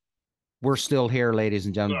that we're still here, ladies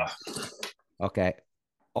and gentlemen. Ugh. Okay.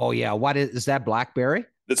 Oh yeah. What is that? Blackberry?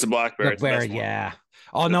 It's a blackberry. Blackberry, yeah.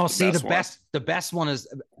 Oh no, see the best one is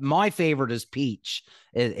my favorite is peach.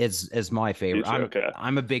 Is my favorite. Peach,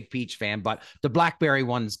 I'm a big peach fan, but the blackberry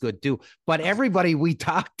one's good too. But everybody we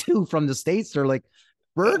talk to from the States, they're like,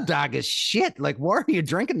 Bird Dog is shit. Like, why are you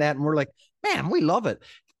drinking that? And we're like, man, we love it.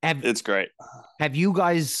 It's great. Have you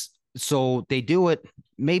guys? So they do it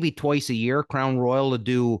maybe twice a year. Crown Royal to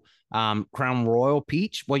do Crown Royal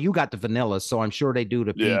peach. Well, you got the vanilla, so I'm sure they do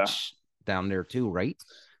the peach down there too, right?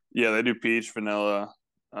 Yeah, they do peach, vanilla,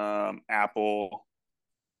 apple.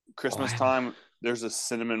 Christmas time, there's a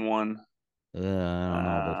cinnamon one. I don't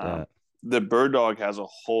know about that. The Bird Dog has a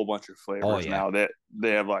whole bunch of flavors now.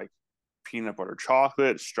 They have like peanut butter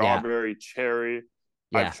chocolate, strawberry, cherry.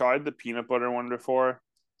 I've tried the peanut butter one before.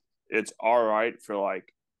 It's all right for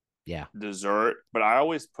like dessert, but I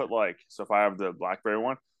always put like, so if I have the blackberry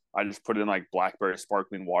one, I just put in like blackberry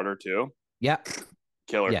sparkling water too. Yeah.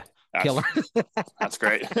 Killer. Yeah. Killer. That's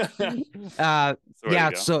great.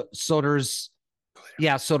 So there's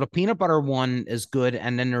so the peanut butter one is good,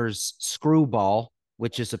 and then there's Screwball,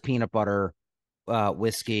 which is a peanut butter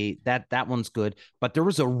whiskey. That one's good. But there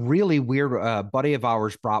was a really weird buddy of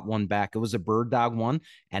ours brought one back. It was a Bird Dog one,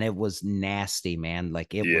 and it was nasty, man.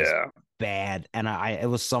 Like it was bad, and it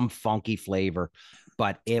was some funky flavor,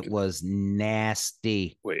 but it was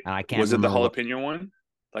nasty. Wait, and I can't. Was it the jalapeno one?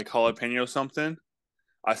 Like jalapeno something?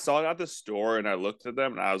 I saw it at the store and I looked at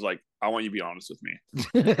them and I was like, I want you to be honest with me.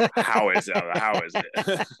 How is it? How is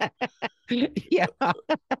it? Yeah.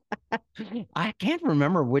 I can't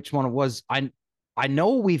remember which one it was. I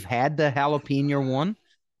know we've had the jalapeno one.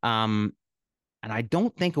 And I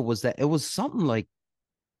don't think it was that. It was something like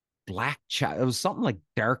it was something like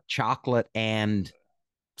dark chocolate and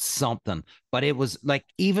something. But it was like,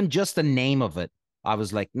 even just the name of it, I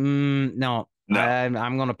was like, no.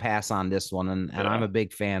 I'm going to pass on this one, and I'm a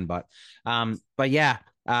big fan, but yeah,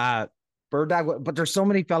 Bird Dog. But there's so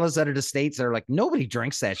many fellas out of the States that are like, nobody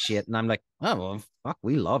drinks that shit, and I'm like, oh well, fuck,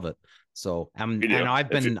 we love it. So and I've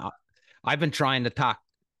been trying to talk.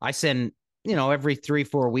 I send every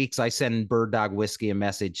 3-4 weeks I send Bird Dog whiskey a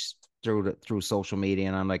message through social media,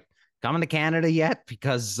 and I'm like, coming to Canada yet?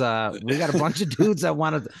 Because we got a bunch of dudes that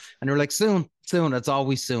wanted, and they're like, soon. It's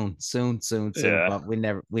always soon. Yeah. But we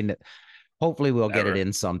never. Hopefully we'll get it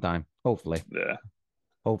in sometime. Hopefully. Yeah.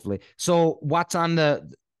 Hopefully. So what's on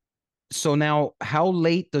so now how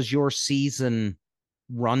late does your season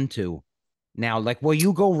run to now? Like, will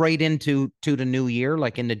you go right into the new year,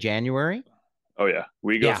 like into January? Oh yeah.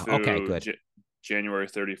 We go through good. January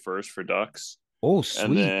 31st for ducks. Oh, sweet.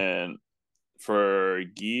 And then for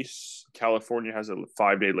geese, California has a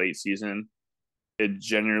 5-day late season. It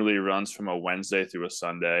generally runs from a Wednesday through a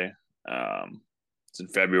Sunday. It's in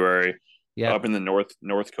February. Yeah. Up in the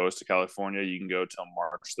north coast of California, you can go till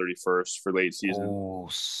March 31st for late season. Oh,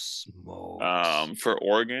 smokes. For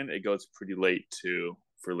Oregon, it goes pretty late too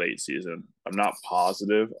for late season. I'm not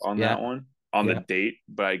positive on that one, on the date,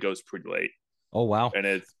 but it goes pretty late. Oh, wow. And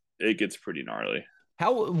it gets pretty gnarly.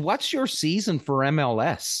 What's your season for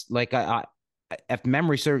MLS? Like, if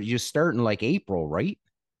memory serves, you start in like April, right?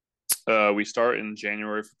 We start in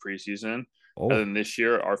January for preseason. Oh. And then this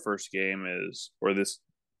year, our first game is, or this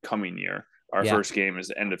coming year, our first game is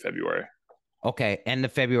the end of February. Okay, end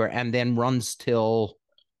of February, and then runs till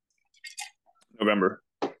November.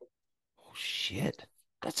 Oh shit,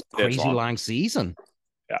 that's a crazy long season.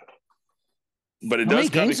 Yeah, but it How does.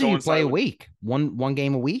 How many games do you play a week? One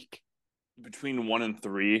game a week? Between 1 and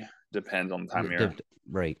 3, depends on the time of year.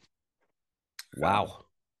 Right. Wow,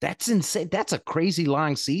 that's insane. That's a crazy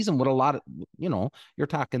long season with a lot of, you're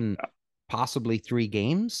talking possibly 3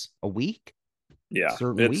 games a week. Yeah,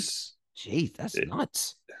 certain weeks. Jeez, that's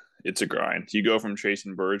nuts. It's a grind. You go from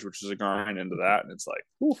chasing birds, which is a grind, into that, and it's like,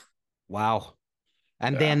 oof. Wow.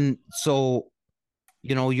 And then, so,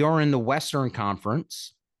 you're in the Western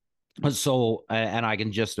Conference. So, and I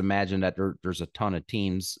can just imagine that there's a ton of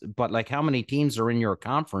teams, but like, how many teams are in your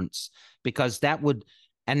conference? Because that would,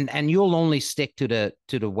 and you'll only stick to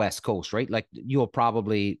the West Coast, right? Like, you'll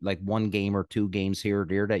probably like 1 game or 2 games here or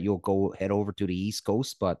there that you'll head over to the East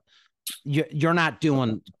Coast, but you're not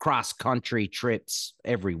doing cross country trips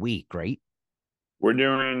every week, right? We're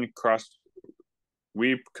doing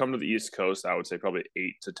we come to the East Coast, I would say probably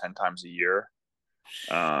 8 to 10 times a year.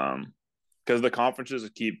 Because the conferences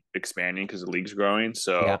keep expanding because the league's growing.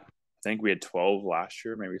 So Yeah. I think we had 12 last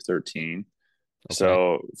year, maybe 13. Okay.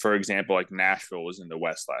 So, for example, like Nashville was in the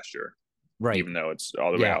West last year, Right. even though it's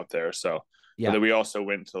all the way out there. So, but then we also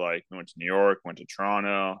went to New York, went to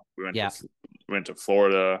Toronto, we went to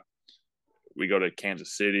Florida, we go to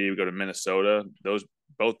Kansas City, we go to Minnesota.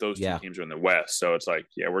 Both those two teams are in the West. So it's like,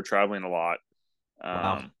 we're traveling a lot.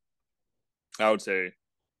 Wow. I would say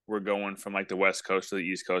we're going from like the West Coast to the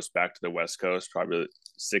East Coast back to the West Coast probably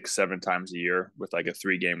 6-7 times a year with like a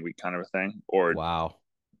 3-game week kind of a thing, or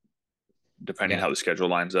depending how the schedule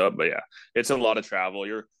lines up. But it's a lot of travel.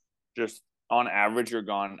 You're just on average, you're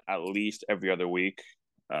gone at least every other week.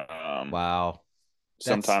 Wow.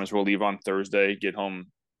 Sometimes we'll leave on Thursday, get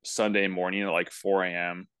home Sunday morning at like 4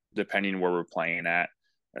 a.m., depending where we're playing at.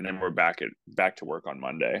 And then we're back to work on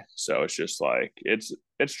Monday. So it's just like, it's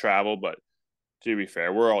travel, but to be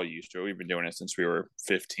fair, we're all used to it. We've been doing it since we were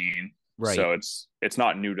 15. Right. So it's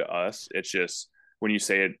not new to us. It's just when you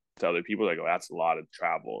say it to other people, they go, that's a lot of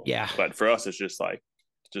travel. Yeah. But for us, it's just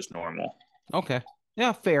normal. Okay.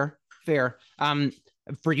 Yeah. Fair.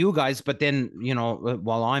 For you guys, but then,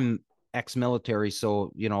 while I'm ex-military,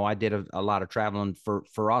 so, I did a lot of traveling.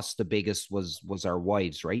 For us, the biggest was our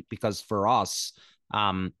wives, right? Because for us,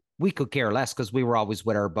 we could care less because we were always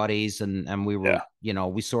with our buddies and we were,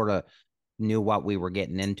 we sort of knew what we were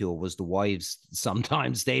getting into. It was the wives.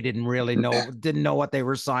 Sometimes they didn't really didn't know what they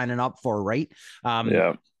were signing up for. Right.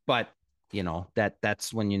 But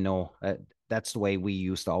that's when, that's the way we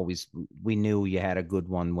used to always, we knew you had a good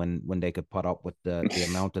one when they could put up with the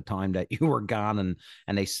amount of time that you were gone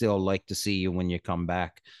and they still like to see you when you come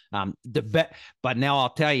back. But now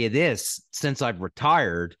I'll tell you this, since I've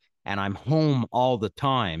retired and I'm home all the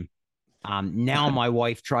time, now my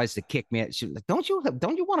wife tries to kick me. She's like, don't you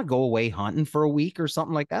want to go away hunting for a week or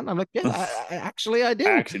something like that? And I'm like, yeah, actually I do.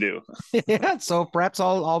 I actually do. Yeah. So perhaps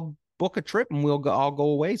I'll book a trip and I'll go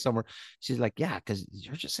away somewhere. She's like, yeah, because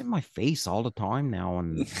you're just in my face all the time now.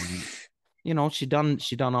 And she done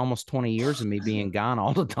almost 20 years of me being gone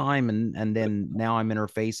all the time. And then now I'm in her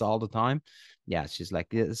face all the time. Yeah, she's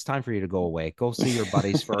like, it's time for you to go away. Go see your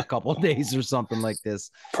buddies for a couple of days or something like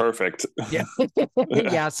this. Perfect. Yeah.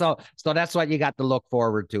 Yeah. So that's what you got to look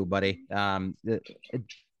forward to, buddy.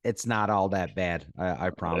 It's not all that bad.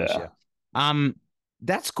 I promise you.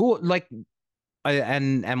 That's cool. Like,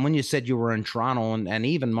 and when you said you were in Toronto and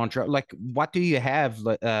even Montreal, like, what do you have?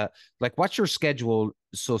 Like, what's your schedule?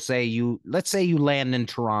 So let's say you land in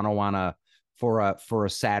Toronto for a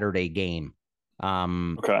Saturday game.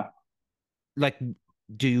 Okay. Like,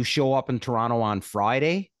 do you show up in Toronto on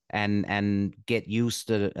Friday and get used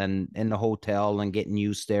to and in the hotel and getting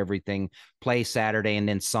used to everything, play Saturday, and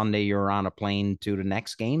then Sunday you're on a plane to the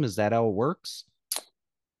next game? Is that how it works?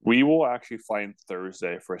 We will actually fly in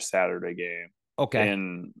Thursday for a Saturday game. Okay.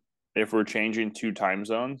 And if we're changing 2 time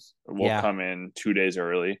zones, we'll come in 2 days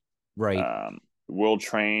early. Right. We'll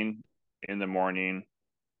train in the morning,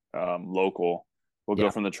 local. We'll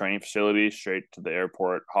go from the training facility straight to the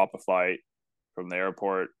airport, hop a flight from the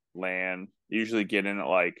airport, land, usually get in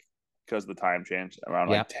at because of the time change,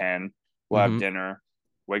 around 10. We'll have dinner,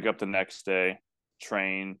 wake up the next day,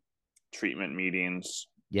 train, treatment meetings,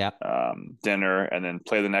 dinner, and then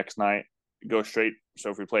play the next night. Go straight. So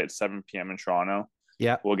if we play at 7 p.m. in Toronto,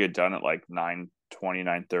 we'll get done at 9:20,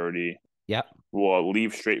 9:30. Yep. We'll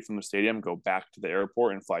leave straight from the stadium, go back to the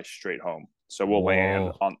airport, and fly straight home. So we'll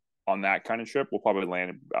land on that kind of trip. We'll probably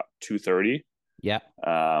land at about 2:30. Yep.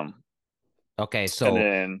 Okay,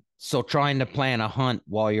 so trying to plan a hunt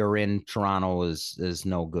while you're in Toronto is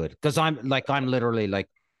no good, because I'm literally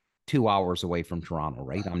 2 hours away from Toronto,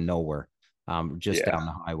 right? I'm nowhere, just down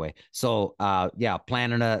the highway. So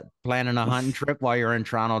planning a hunting trip while you're in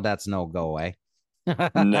Toronto, that's no go, eh?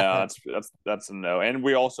 No, that's a no. And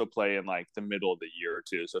we also play in the middle of the year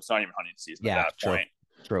too, so it's not even hunting season at that point.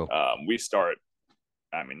 True. We start.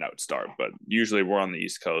 But usually we're on the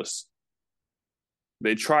East Coast.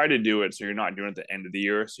 They try to do it so you're not doing it at the end of the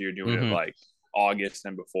year, so you're doing it August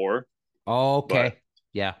and before. Okay.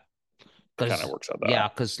 Yeah. Kind of works out that. Yeah,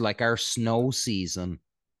 because our snow season,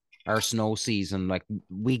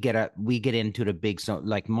 we get into the big snow,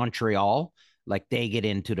 Montreal, they get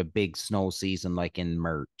into the big snow season in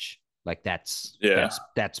March. That's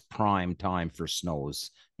prime time for snows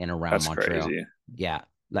in around Montreal. Crazy. Yeah,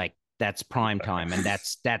 that's prime time, and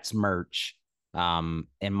that's March. And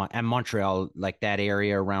Montreal, that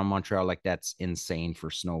area around Montreal, that's insane for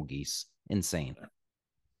snow geese. Insane.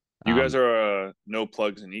 You guys are no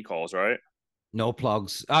plugs and e-calls, right? No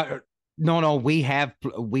plugs. No, we have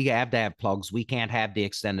to have plugs. We can't have the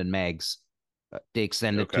extended mags, the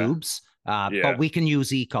extended tubes. But we can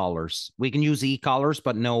use e-collars. We can use e-collars,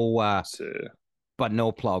 but no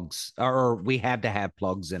plugs. Or we have to have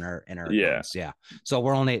plugs in our guns. Yeah. So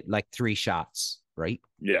we're only like 3 shots, right?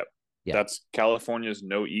 Yeah. That's California's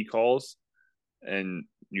no e-calls, and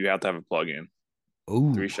you have to have a plug in.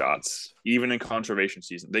 Ooh. 3 shots, even in conservation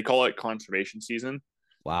season. They call it conservation season.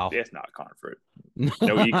 Wow. It's not convert.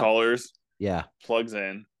 No e-collars. Yeah. Plugs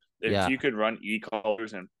in. If you could run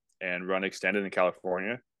e-collars and run extended in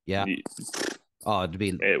California, it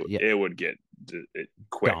would get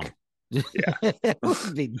quick. Dumb. Yeah.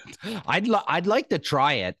 I'd like to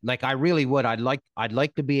try it. Like I really would. I'd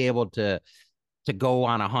like to be able to go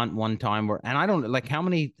on a hunt one time and I don't like how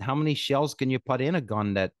many shells can you put in a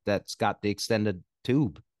gun that's got the extended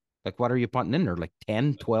tube? Like what are you putting in there? Like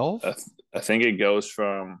 10, 12? I think it goes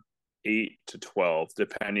from 8 to 12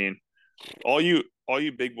 depending. All you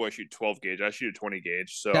big boys shoot 12 gauge. I shoot a 20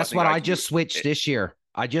 gauge. So that's what I just switched this year.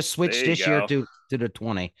 I just switched this year to the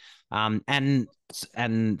 20. And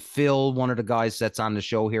Phil, one of the guys that's on the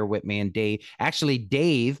show here with me, and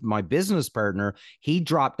Dave, my business partner, he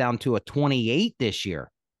dropped down to a 28 this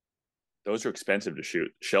year. Those are expensive to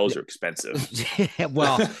shoot. Shells are expensive.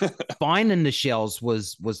 Well, finding the shells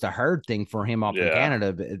was the hard thing for him up in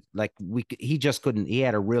Canada. Like he just couldn't. He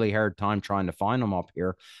had a really hard time trying to find them up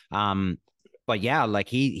here. But yeah, like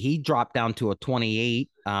he dropped down to a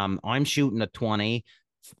 28. I'm shooting a 20.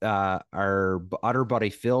 Our other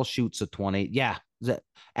buddy Phil shoots a 20. Yeah,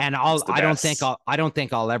 and I don't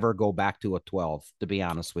think I'll ever go back to a 12. To be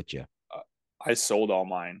honest with you, I sold all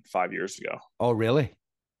mine 5 years ago. Oh, really?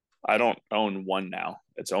 I don't own one now.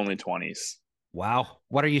 It's only 20s. Wow.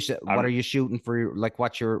 What are you shooting for? Like,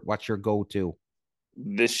 what's your go-to?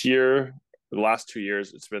 This year, the last 2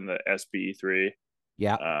 years, it's been the SB3.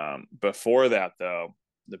 Yeah. Before that, though,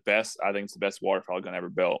 I think it's the best waterfowl gun ever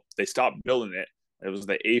built. They stopped building it. It was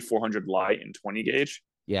the A400 Light in 20 gauge.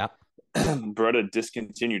 Yeah. Beretta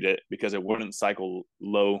discontinued it because it wouldn't cycle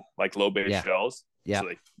low base shells. Yeah. So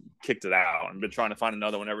they kicked it out. I've been trying to find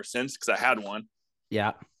another one ever since because I had one.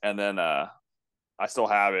 Yeah. And then I still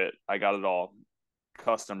have it. I got it all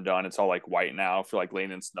custom done. It's all like white now for like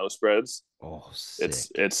laying in snow spreads. Oh, sick.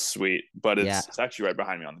 It's sweet, but it's actually right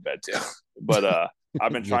behind me on the bed too. But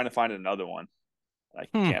I've been trying to find another one. I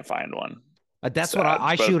can't find one. That's what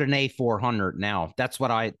I shoot an A400 now. That's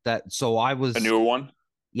what I was a newer one.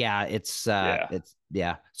 Yeah,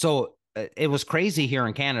 So it was crazy here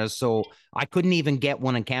in Canada. So I couldn't even get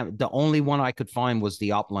one in Canada. The only one I could find was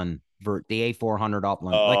the Upland, the A400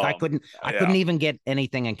 Upland. Like I couldn't even get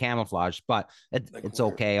anything in camouflage. But it's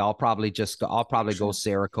okay. I'll probably go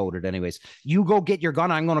Cerakoted anyways. You go get your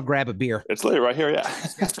gun. I'm gonna grab a beer. It's literally right here. Yeah.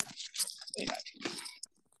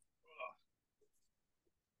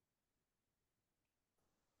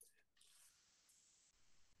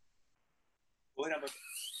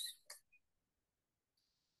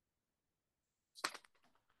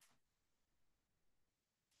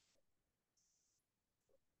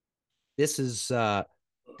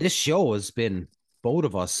 This show has been both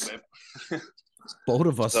of us. Both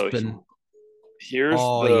of us been. Here's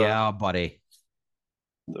buddy.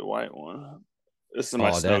 The white one. This is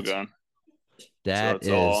my snow gun. It's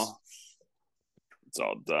all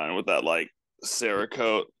done with that like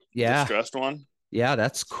Cerakote distressed one. Yeah,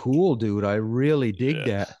 that's cool, dude. I really dig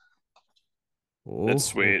that. Oh. It's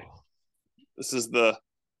sweet. This is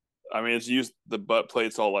it's used, the butt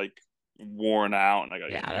plate's all like worn out, and I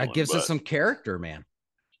got that gives it some character, man.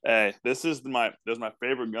 Hey, this was my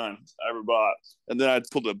favorite gun I ever bought. And then I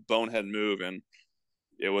pulled a bonehead move, and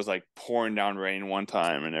it was like pouring down rain one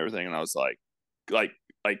time and everything, and I was like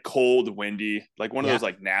cold, windy, like one of those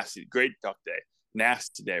like nasty, great duck day,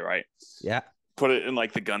 nasty day, right? Yeah. Put it in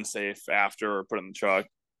like the gun safe after, or put it in the truck.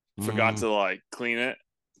 Forgot to like clean it.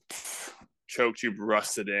 Choke tube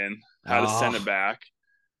rusted in. Had to send it back.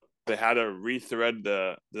 They had to rethread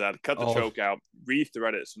cut the choke out,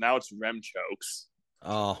 rethread it. So now it's rem chokes.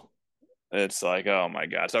 Oh, it's like, oh my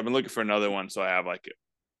God. So I've been looking for another one. So I have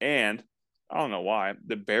and I don't know why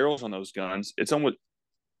the barrels on those guns, it's almost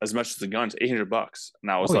as much as the guns, $800.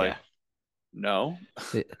 And I was no.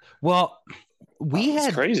 Well,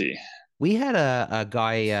 crazy. We had a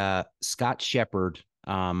guy, Scott Shepard,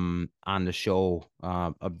 on the show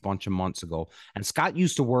a bunch of months ago, and Scott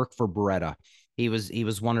used to work for Beretta. He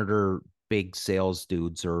was one of their big sales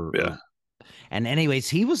dudes, and anyways,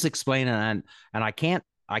 he was explaining, and I can't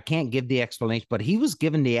give the explanation, but he was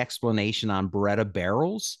giving the explanation on Beretta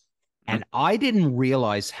barrels, and I didn't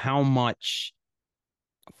realize how much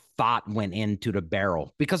thought went into the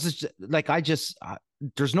barrel, because it's like,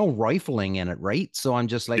 there's no rifling in it, right? So I'm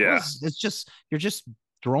just like, Yeah. well, it's just, you're just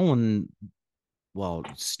throwing, well,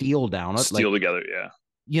 steel down it, Steel like, together. Yeah.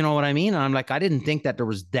 you know what I mean? And I'm like, I didn't think that there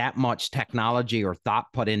was that much technology or thought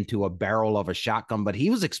put into a barrel of a shotgun, but he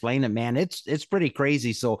was explaining, man, it's pretty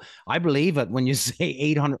crazy. So I believe it when you say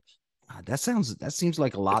 800. That seems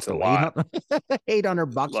like a lot. It's a lot. 800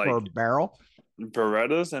 bucks Like, for a barrel.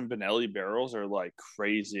 Berettas and Benelli barrels are like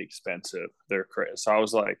crazy expensive. They're crazy. So I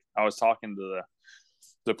was talking to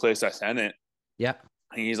the place I sent it. Yeah.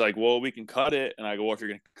 And he's like, well, we can cut it. And I go, well, if you're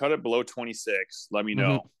going to cut it below 26, let me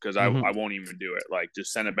know. Because I won't even do it. Like,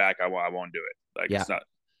 just send it back. I won't do it. Like, yeah. It's not.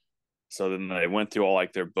 So then they went through all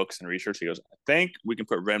like their books and research. He goes, I think we can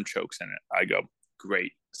put rem chokes in it. I go,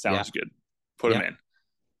 great. Sounds good. Put them in.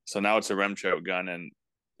 So now it's a rem choke gun. And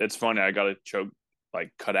it's funny. I got a choke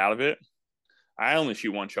like cut out of it. I only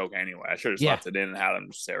shoot one choke anyway. I should have just left it in and had them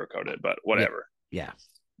Cerakote it, but whatever. Yeah.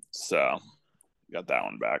 So got that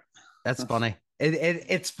one back. That's funny.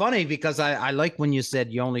 It's funny because I like when you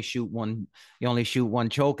said you only shoot one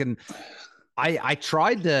choke, and I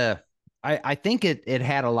tried to. I think it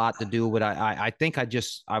had a lot to do with I think I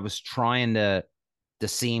was trying to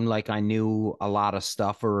seem like I knew a lot of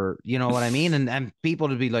stuff, or you know what I mean, and people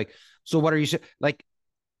to be like, so what are you like?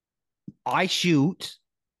 I shoot,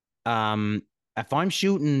 if I'm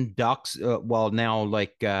shooting ducks, now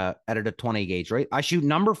like out of the 20 gauge, right? I shoot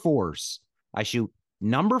number fours. I shoot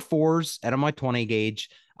number fours out of my 20 gauge.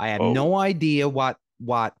 I have no idea what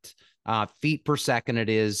feet per second it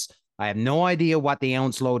is. I have no idea what the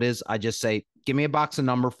ounce load is. I just say, give me a box of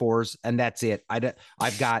number fours, and that's it.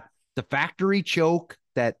 I've got the factory choke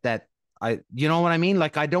that you know what I mean?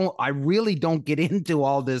 Like, I really don't get into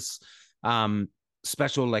all this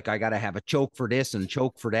special, like I got to have a choke for this and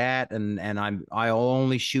choke for that. And I'll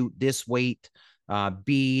only shoot this weight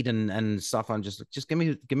bead and stuff. I'm just give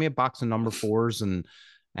me a box of number fours and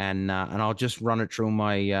I'll just run it through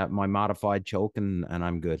my my modified choke and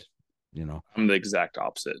I'm good. You know, I'm the exact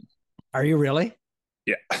opposite. Are you really?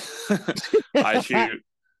 Yeah. I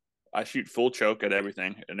shoot full choke at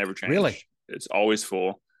everything. It never changes. Really? It's always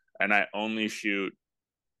full. And I only shoot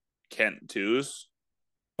Kent 2s.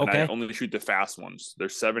 Okay. And I only shoot the fast ones. They're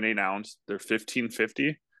 7-8 ounce. They're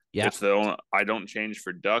 1550. Yeah. It's the only, I don't change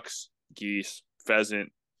for ducks, geese,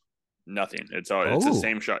 pheasant, nothing. It's the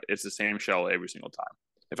same shot. It's the same shell every single time.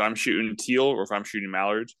 If I'm shooting teal or if I'm shooting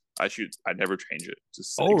mallards, I never change it.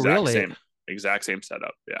 It's the exact same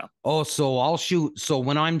setup. Yeah. Oh, so I'll shoot. So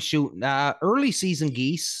when I'm shooting early season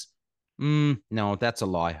geese, no, that's a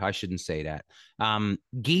lie. I shouldn't say that.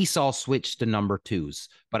 Geese, I'll switch to number 2s,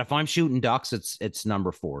 but if I'm shooting ducks, it's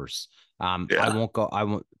number 4s.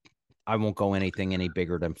 I won't go anything any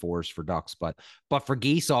bigger than 4s for ducks, but for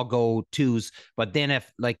geese, I'll go 2s. But then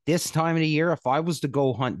if like this time of the year, if I was to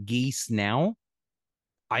go hunt geese now,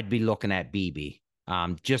 I'd be looking at BB.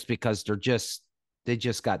 Just because they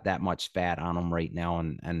just got that much fat on them right now,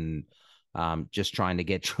 and just trying to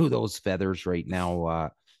get through those feathers right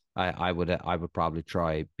now. I would probably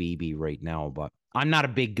try BB right now, but I'm not a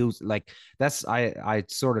big goose. Like I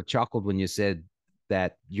sort of chuckled when you said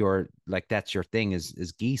that that's your thing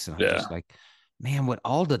is geese. And I'm just like, man, with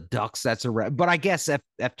all the ducks that's around, but I guess if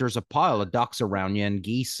there's a pile of ducks around you and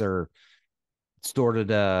geese are sort of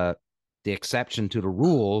the exception to the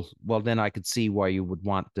rule, well, then I could see why you would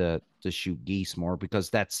want to shoot geese more,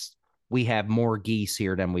 because we have more geese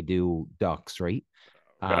here than we do ducks, right?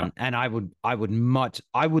 And I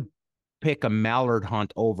would pick a mallard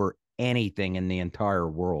hunt over anything in the entire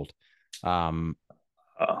world.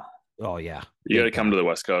 Oh yeah. You got to come to the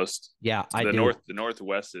West Coast. Yeah, the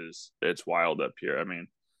Northwest it's wild up here. I mean,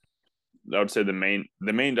 I would say the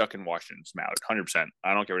main duck in Washington is mallard, 100%.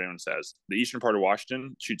 I don't care what anyone says. The eastern part of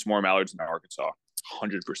Washington shoots more mallards than Arkansas,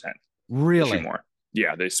 100%. Really? They shoot more.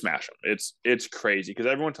 Yeah, they smash them. It's crazy because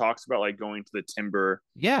everyone talks about like going to the timber,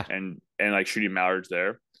 and like shooting mallards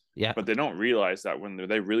there. Yeah, but they don't realize that when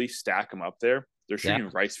they really stack them up there, they're shooting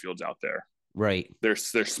rice fields out there. Right. They're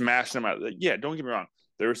smashing them out. Yeah, don't get me wrong.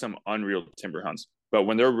 There are some unreal timber hunts, but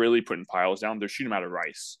when they're really putting piles down, they're shooting them out of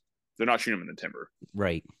rice. They're not shooting them in the timber.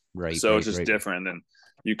 Right. So it's just different. And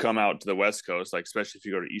you come out to the West Coast, like especially if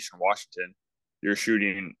you go to Eastern Washington, you're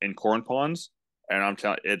shooting in corn ponds, and I'm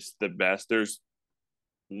telling you, it's the best. There's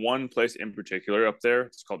one place in particular up there.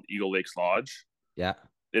 It's called Eagle Lakes Lodge. Yeah.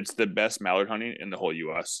 It's the best mallard hunting in the whole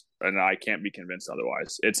U.S. And I can't be convinced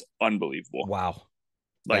otherwise. It's unbelievable. Wow.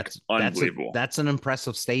 Like unbelievable. That's an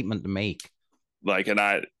impressive statement to make. Like, and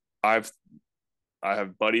I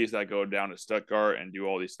have buddies that go down to Stuttgart and do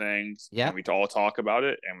all these things. Yeah. And we all talk about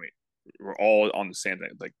it, and we're all on the same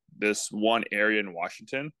thing. Like this one area in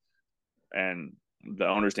Washington, and the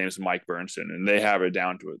owner's name is Mike Bernson, and they have it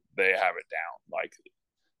down to it. They have it down. Like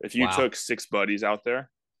if you took 6 buddies out there,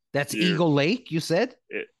 that's Eagle Lake, you said?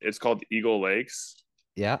 It's called Eagle Lakes.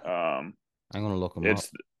 Yeah. I'm gonna look them up.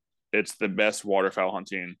 It's the best waterfowl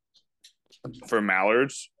hunting for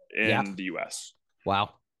mallards in the U.S.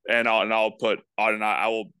 Wow. And I will put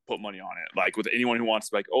money on it. Like with anyone who wants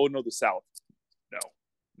to, like, oh no, the South, no,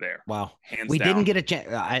 there. Wow. Hands we down. Didn't get a chance,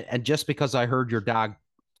 and just because I heard your dog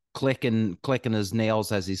clicking his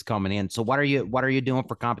nails as he's coming in. So what are you doing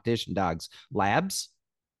for competition dogs? Labs?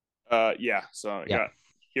 Yeah. So yeah,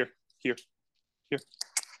 here.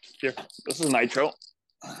 This is Nitro.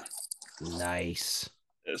 Nice.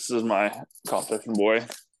 This is my competition boy.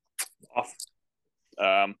 Off.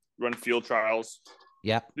 Run field trials.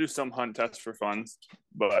 Yep. Do some hunt tests for fun,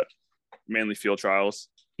 but mainly field trials.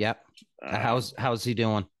 Yep. How's he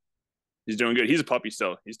doing? He's doing good. He's a puppy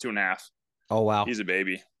still. He's 2.5. Oh wow. He's a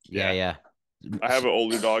baby. Yeah. I have an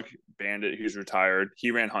older dog, Bandit. He's retired.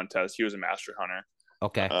 He ran hunt tests. He was a master hunter.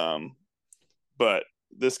 Okay. But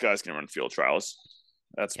this guy's gonna run field trials.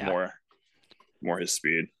 That's more his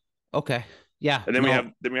speed. Okay. Yeah. And then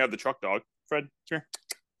we have the truck dog. Fred, here.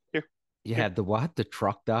 You had the what? The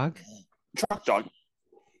truck dog? Truck dog.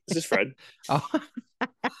 This is Fred. Oh.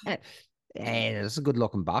 Hey, that's a good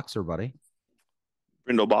looking boxer, buddy.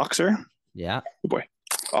 Brindle boxer. Yeah. Good boy.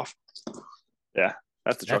 Off. Yeah.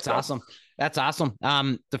 That's the truck dog. Awesome. That's awesome.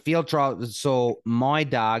 The field trial. So my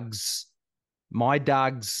dog's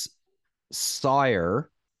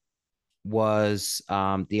sire was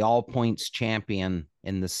the all points champion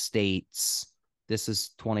in the States. This is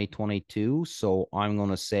 2022. So I'm going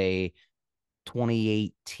to say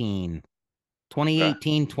 2018,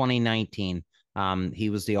 2019. He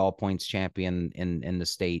was the all points champion in the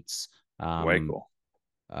States. Way cool.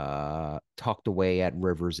 Tucked away at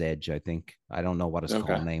River's Edge, I think. I don't know what his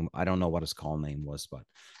call name. I don't know what his call name was, but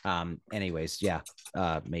anyways, yeah,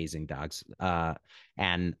 amazing dogs.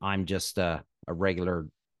 And I'm just a regular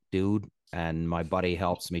dude, and my buddy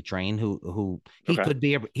helps me train. Who he could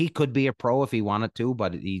be a pro if he wanted to,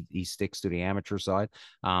 but he sticks to the amateur side.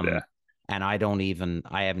 And I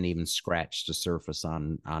haven't even scratched the surface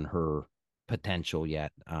on her potential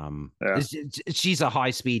yet. She's a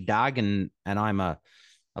high speed dog, and I'm a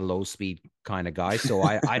low speed kind of guy, so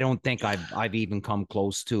I don't think I've even come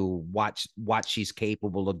close to what she's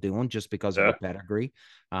capable of doing just because of her pedigree.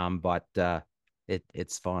 But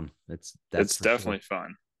it's fun. It's definitely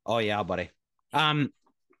fun. Oh yeah, buddy.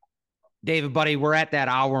 David, buddy, we're at that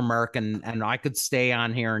hour mark, and I could stay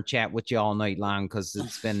on here and chat with you all night long because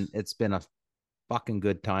it's been a fucking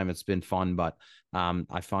good time. It's been fun, but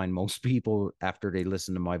I find most people, after they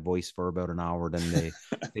listen to my voice for about an hour, then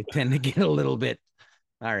they tend to get a little bit.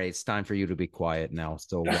 All right, it's time for you to be quiet now.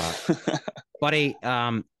 So, buddy,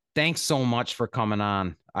 thanks so much for coming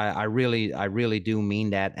on. I really do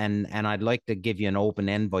mean that, and I'd like to give you an open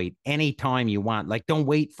invite anytime you want. Like, don't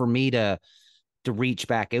wait for me to reach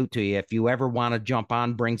back out to you. If you ever want to jump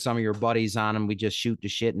on, bring some of your buddies on, and we just shoot the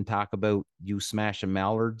shit and talk about you smashing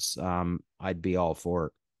mallards, I'd be all for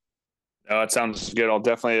it. No, it sounds good. I'll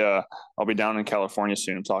definitely I'll be down in California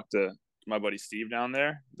soon and talk to my buddy Steve down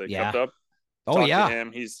there. They kept up. Talk to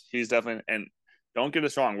him. He's definitely, and don't get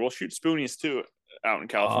us wrong, we'll shoot spoonies too out in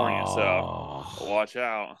California. So watch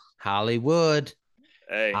out. Hollywood.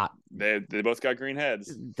 Hey, they both got green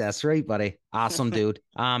heads. That's right, buddy. Awesome, dude.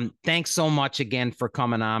 Thanks so much again for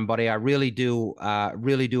coming on, buddy. I really do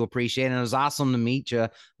appreciate it. And it was awesome to meet you.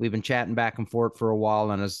 We've been chatting back and forth for a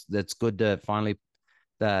while, and it's good to finally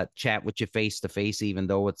chat with you face to face, even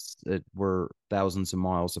though we're thousands of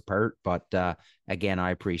miles apart. But again,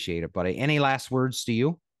 I appreciate it, buddy. Any last words to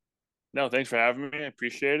you? No, thanks for having me. I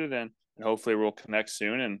appreciate it, and hopefully we'll connect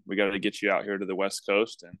soon. And we got to get you out here to the West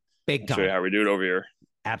Coast and big time. Show you how we do it over here.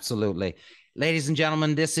 Absolutely. Ladies and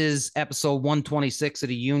gentlemen, this is episode 126 of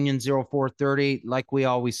the Union 0430. Like we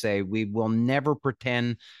always say, we will never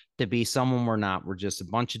pretend to be someone we're not. We're just a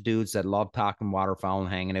bunch of dudes that love talking waterfowl and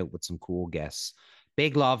hanging out with some cool guests.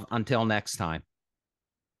 Big love. Until next time.